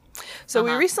guests. So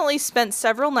we recently spent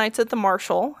several nights at the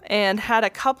Marshall and had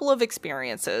a couple of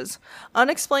experiences.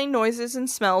 Unexplained noises and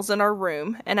smells in our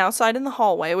room and outside in the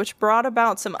hallway, which brought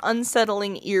about some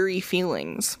unsettling, eerie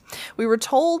feelings. We were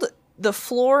told the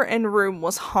floor and room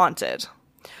was haunted.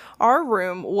 Our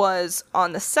room was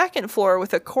on the second floor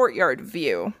with a courtyard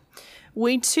view.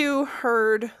 We too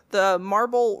heard the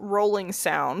marble rolling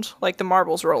sound, like the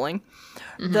marbles rolling.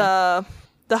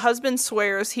 The husband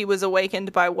swears he was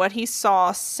awakened by what he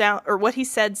saw what he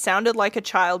said sounded like a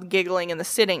child giggling in the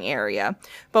sitting area,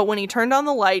 but when he turned on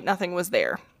the light, nothing was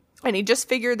there. And he just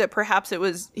figured that perhaps he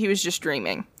was just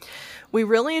dreaming. We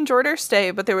really enjoyed our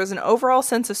stay, but there was an overall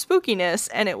sense of spookiness,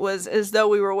 and it was as though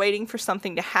we were waiting for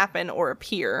something to happen or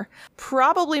appear.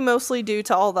 Probably mostly due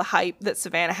to all the hype that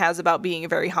Savannah has about being a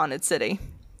very haunted city.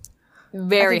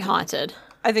 Very haunted.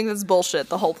 I think that's bullshit.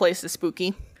 The whole place is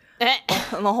spooky.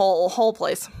 And the whole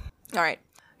place. All right.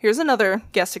 Here's another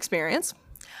guest experience.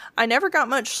 I never got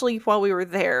much sleep while we were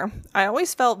there. I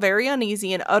always felt very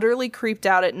uneasy and utterly creeped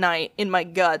out at night in my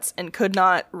guts and could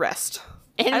not rest.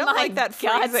 I don't like that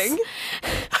phrasing.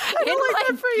 I don't like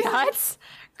that phrasing. Guts?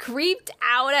 Creeped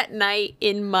out at night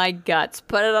in my guts.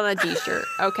 Put it on a t-shirt.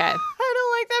 Okay. I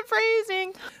don't like that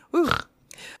phrasing. Ooh.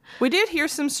 We did hear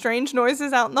some strange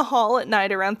noises out in the hall at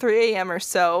night around 3 a.m. or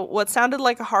so, what sounded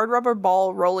like a hard rubber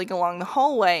ball rolling along the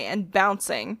hallway and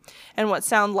bouncing, and what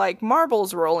sounded like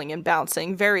marbles rolling and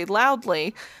bouncing very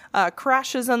loudly,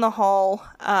 crashes in the hall,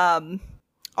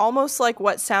 almost like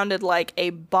what sounded like a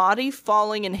body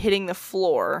falling and hitting the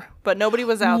floor, but nobody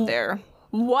was out there.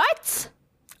 What?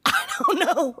 I don't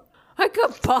know. Like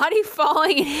a body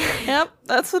falling? Yep,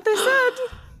 that's what they said.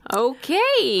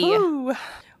 Okay. Ooh.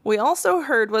 We also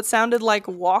heard what sounded like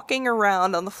walking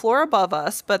around on the floor above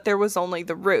us, but there was only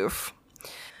the roof.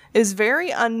 It was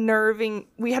very unnerving.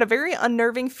 We had a very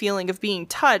unnerving feeling of being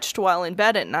touched while in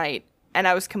bed at night, and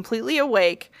I was completely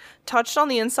awake, touched on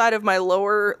the inside of my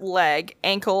lower leg,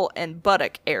 ankle, and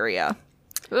buttock area.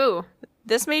 Ooh.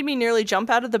 This made me nearly jump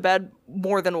out of the bed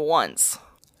more than once.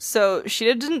 So she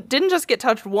didn't just get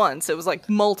touched once, it was like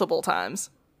multiple times.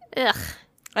 Ugh.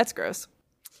 That's gross.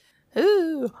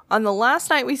 Ooh. On the last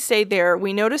night we stayed there,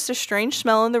 we noticed a strange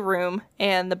smell in the room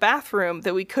and the bathroom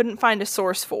that we couldn't find a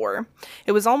source for.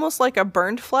 It was almost like a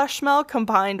burned flesh smell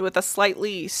combined with a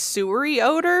slightly sewery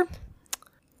odor.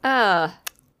 Ugh.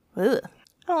 I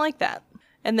don't like that.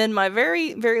 And then my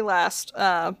very, very last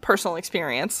personal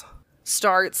experience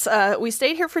starts. We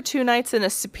stayed here for 2 nights in a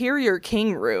superior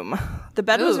king room. The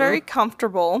bed was very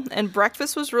comfortable, and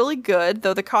breakfast was really good,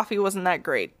 though the coffee wasn't that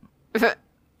great.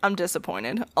 I'm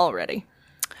disappointed already.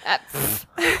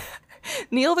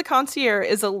 Neil the concierge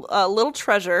is a little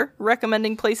treasure,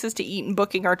 recommending places to eat and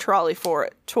booking our trolley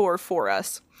tour for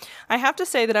us. I have to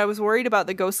say that I was worried about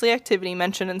the ghostly activity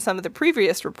mentioned in some of the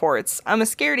previous reports. I'm a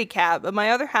scaredy cat, but my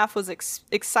other half was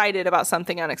excited about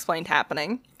something unexplained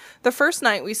happening. The first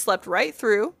night we slept right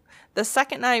through. The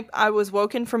second night I was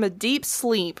woken from a deep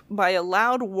sleep by a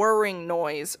loud whirring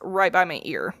noise right by my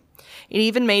ear. It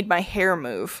even made my hair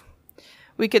move.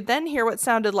 We could then hear what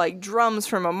sounded like drums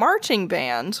from a marching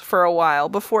band for a while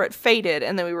before it faded,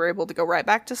 and then we were able to go right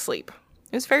back to sleep.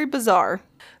 It was very bizarre.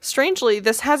 Strangely,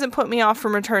 this hasn't put me off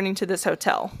from returning to this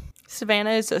hotel.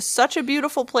 Savannah is such a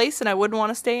beautiful place, and I wouldn't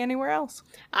want to stay anywhere else.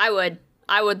 I would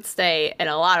stay in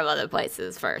a lot of other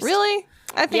places first. Really?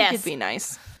 I think it'd be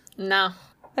nice. No.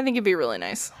 I think it'd be really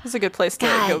nice. It's a good place to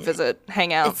go visit,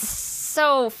 hang out. It's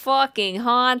so fucking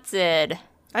haunted.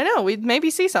 I know. We'd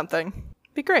maybe see something.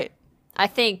 Be great. I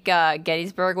think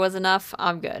Gettysburg was enough.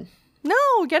 I'm good. No,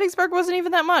 Gettysburg wasn't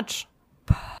even that much.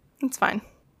 It's fine.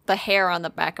 The hair on the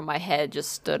back of my head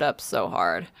just stood up so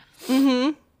hard.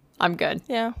 Mm-hmm. I'm good.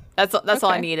 Yeah. That's all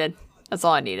I needed. That's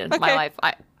all I needed. Okay. My life.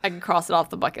 I can cross it off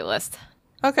the bucket list.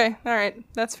 Okay. All right.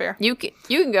 That's fair. You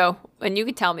can go, and you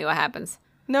can tell me what happens.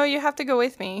 No, you have to go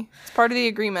with me. It's part of the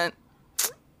agreement.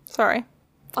 Sorry.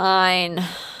 Fine.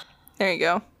 There you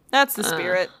go. That's the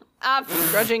spirit.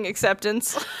 Grudging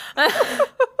acceptance. All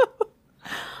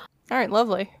right,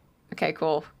 lovely. Okay,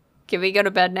 cool. Can we go to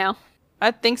bed now?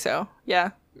 I think so. Yeah.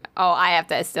 Oh, I have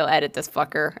to still edit this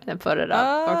fucker and then put it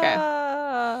up.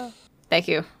 Okay. Thank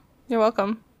you. You're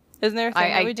welcome. Isn't there a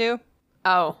thing that we do?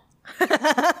 Oh.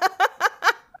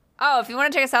 If you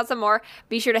want to check us out some more,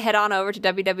 be sure to head on over to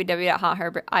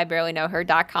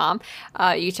www.ibarelyknowher.com. You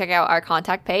can check out our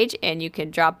contact page, and you can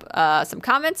drop some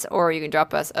comments, or you can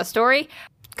drop us a story.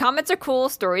 Comments are cool.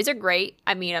 Stories are great.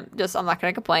 I mean, I'm not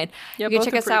going to complain. Yeah, you can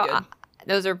check us out. Good.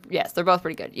 They're both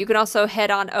pretty good. You can also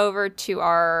head on over to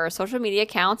our social media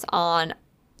accounts on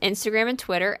Instagram and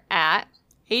Twitter at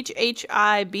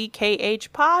HHIBKH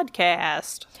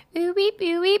Podcast. Ooh beep,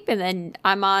 ooh beep. And then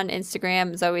I'm on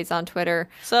Instagram. Zoe's on Twitter.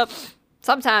 Sup?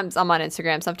 Sometimes I'm on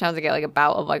Instagram. Sometimes I get like a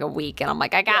bout of like a week, and I'm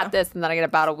like, I got this. And then I get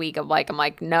about a week of like, I'm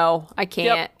like, no, I can't.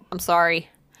 Yep. I'm sorry.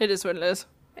 It is what it is.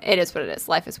 It is what it is.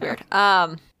 Life is weird.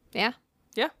 Yeah. Yeah.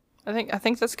 Yeah. I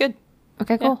think that's good.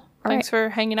 Okay, cool. Yeah. Thanks for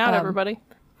hanging out, everybody.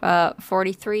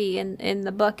 43 in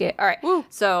the bucket. All right. Woo.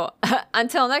 So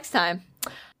until next time.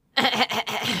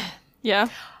 Yeah.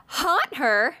 Haunt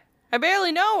her. I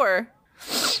barely know her.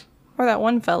 Or that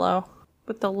one fellow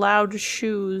with the loud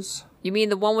shoes. You mean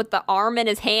the one with the arm in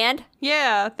his hand?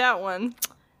 Yeah, that one.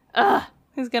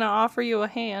 He's gonna offer you a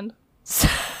hand.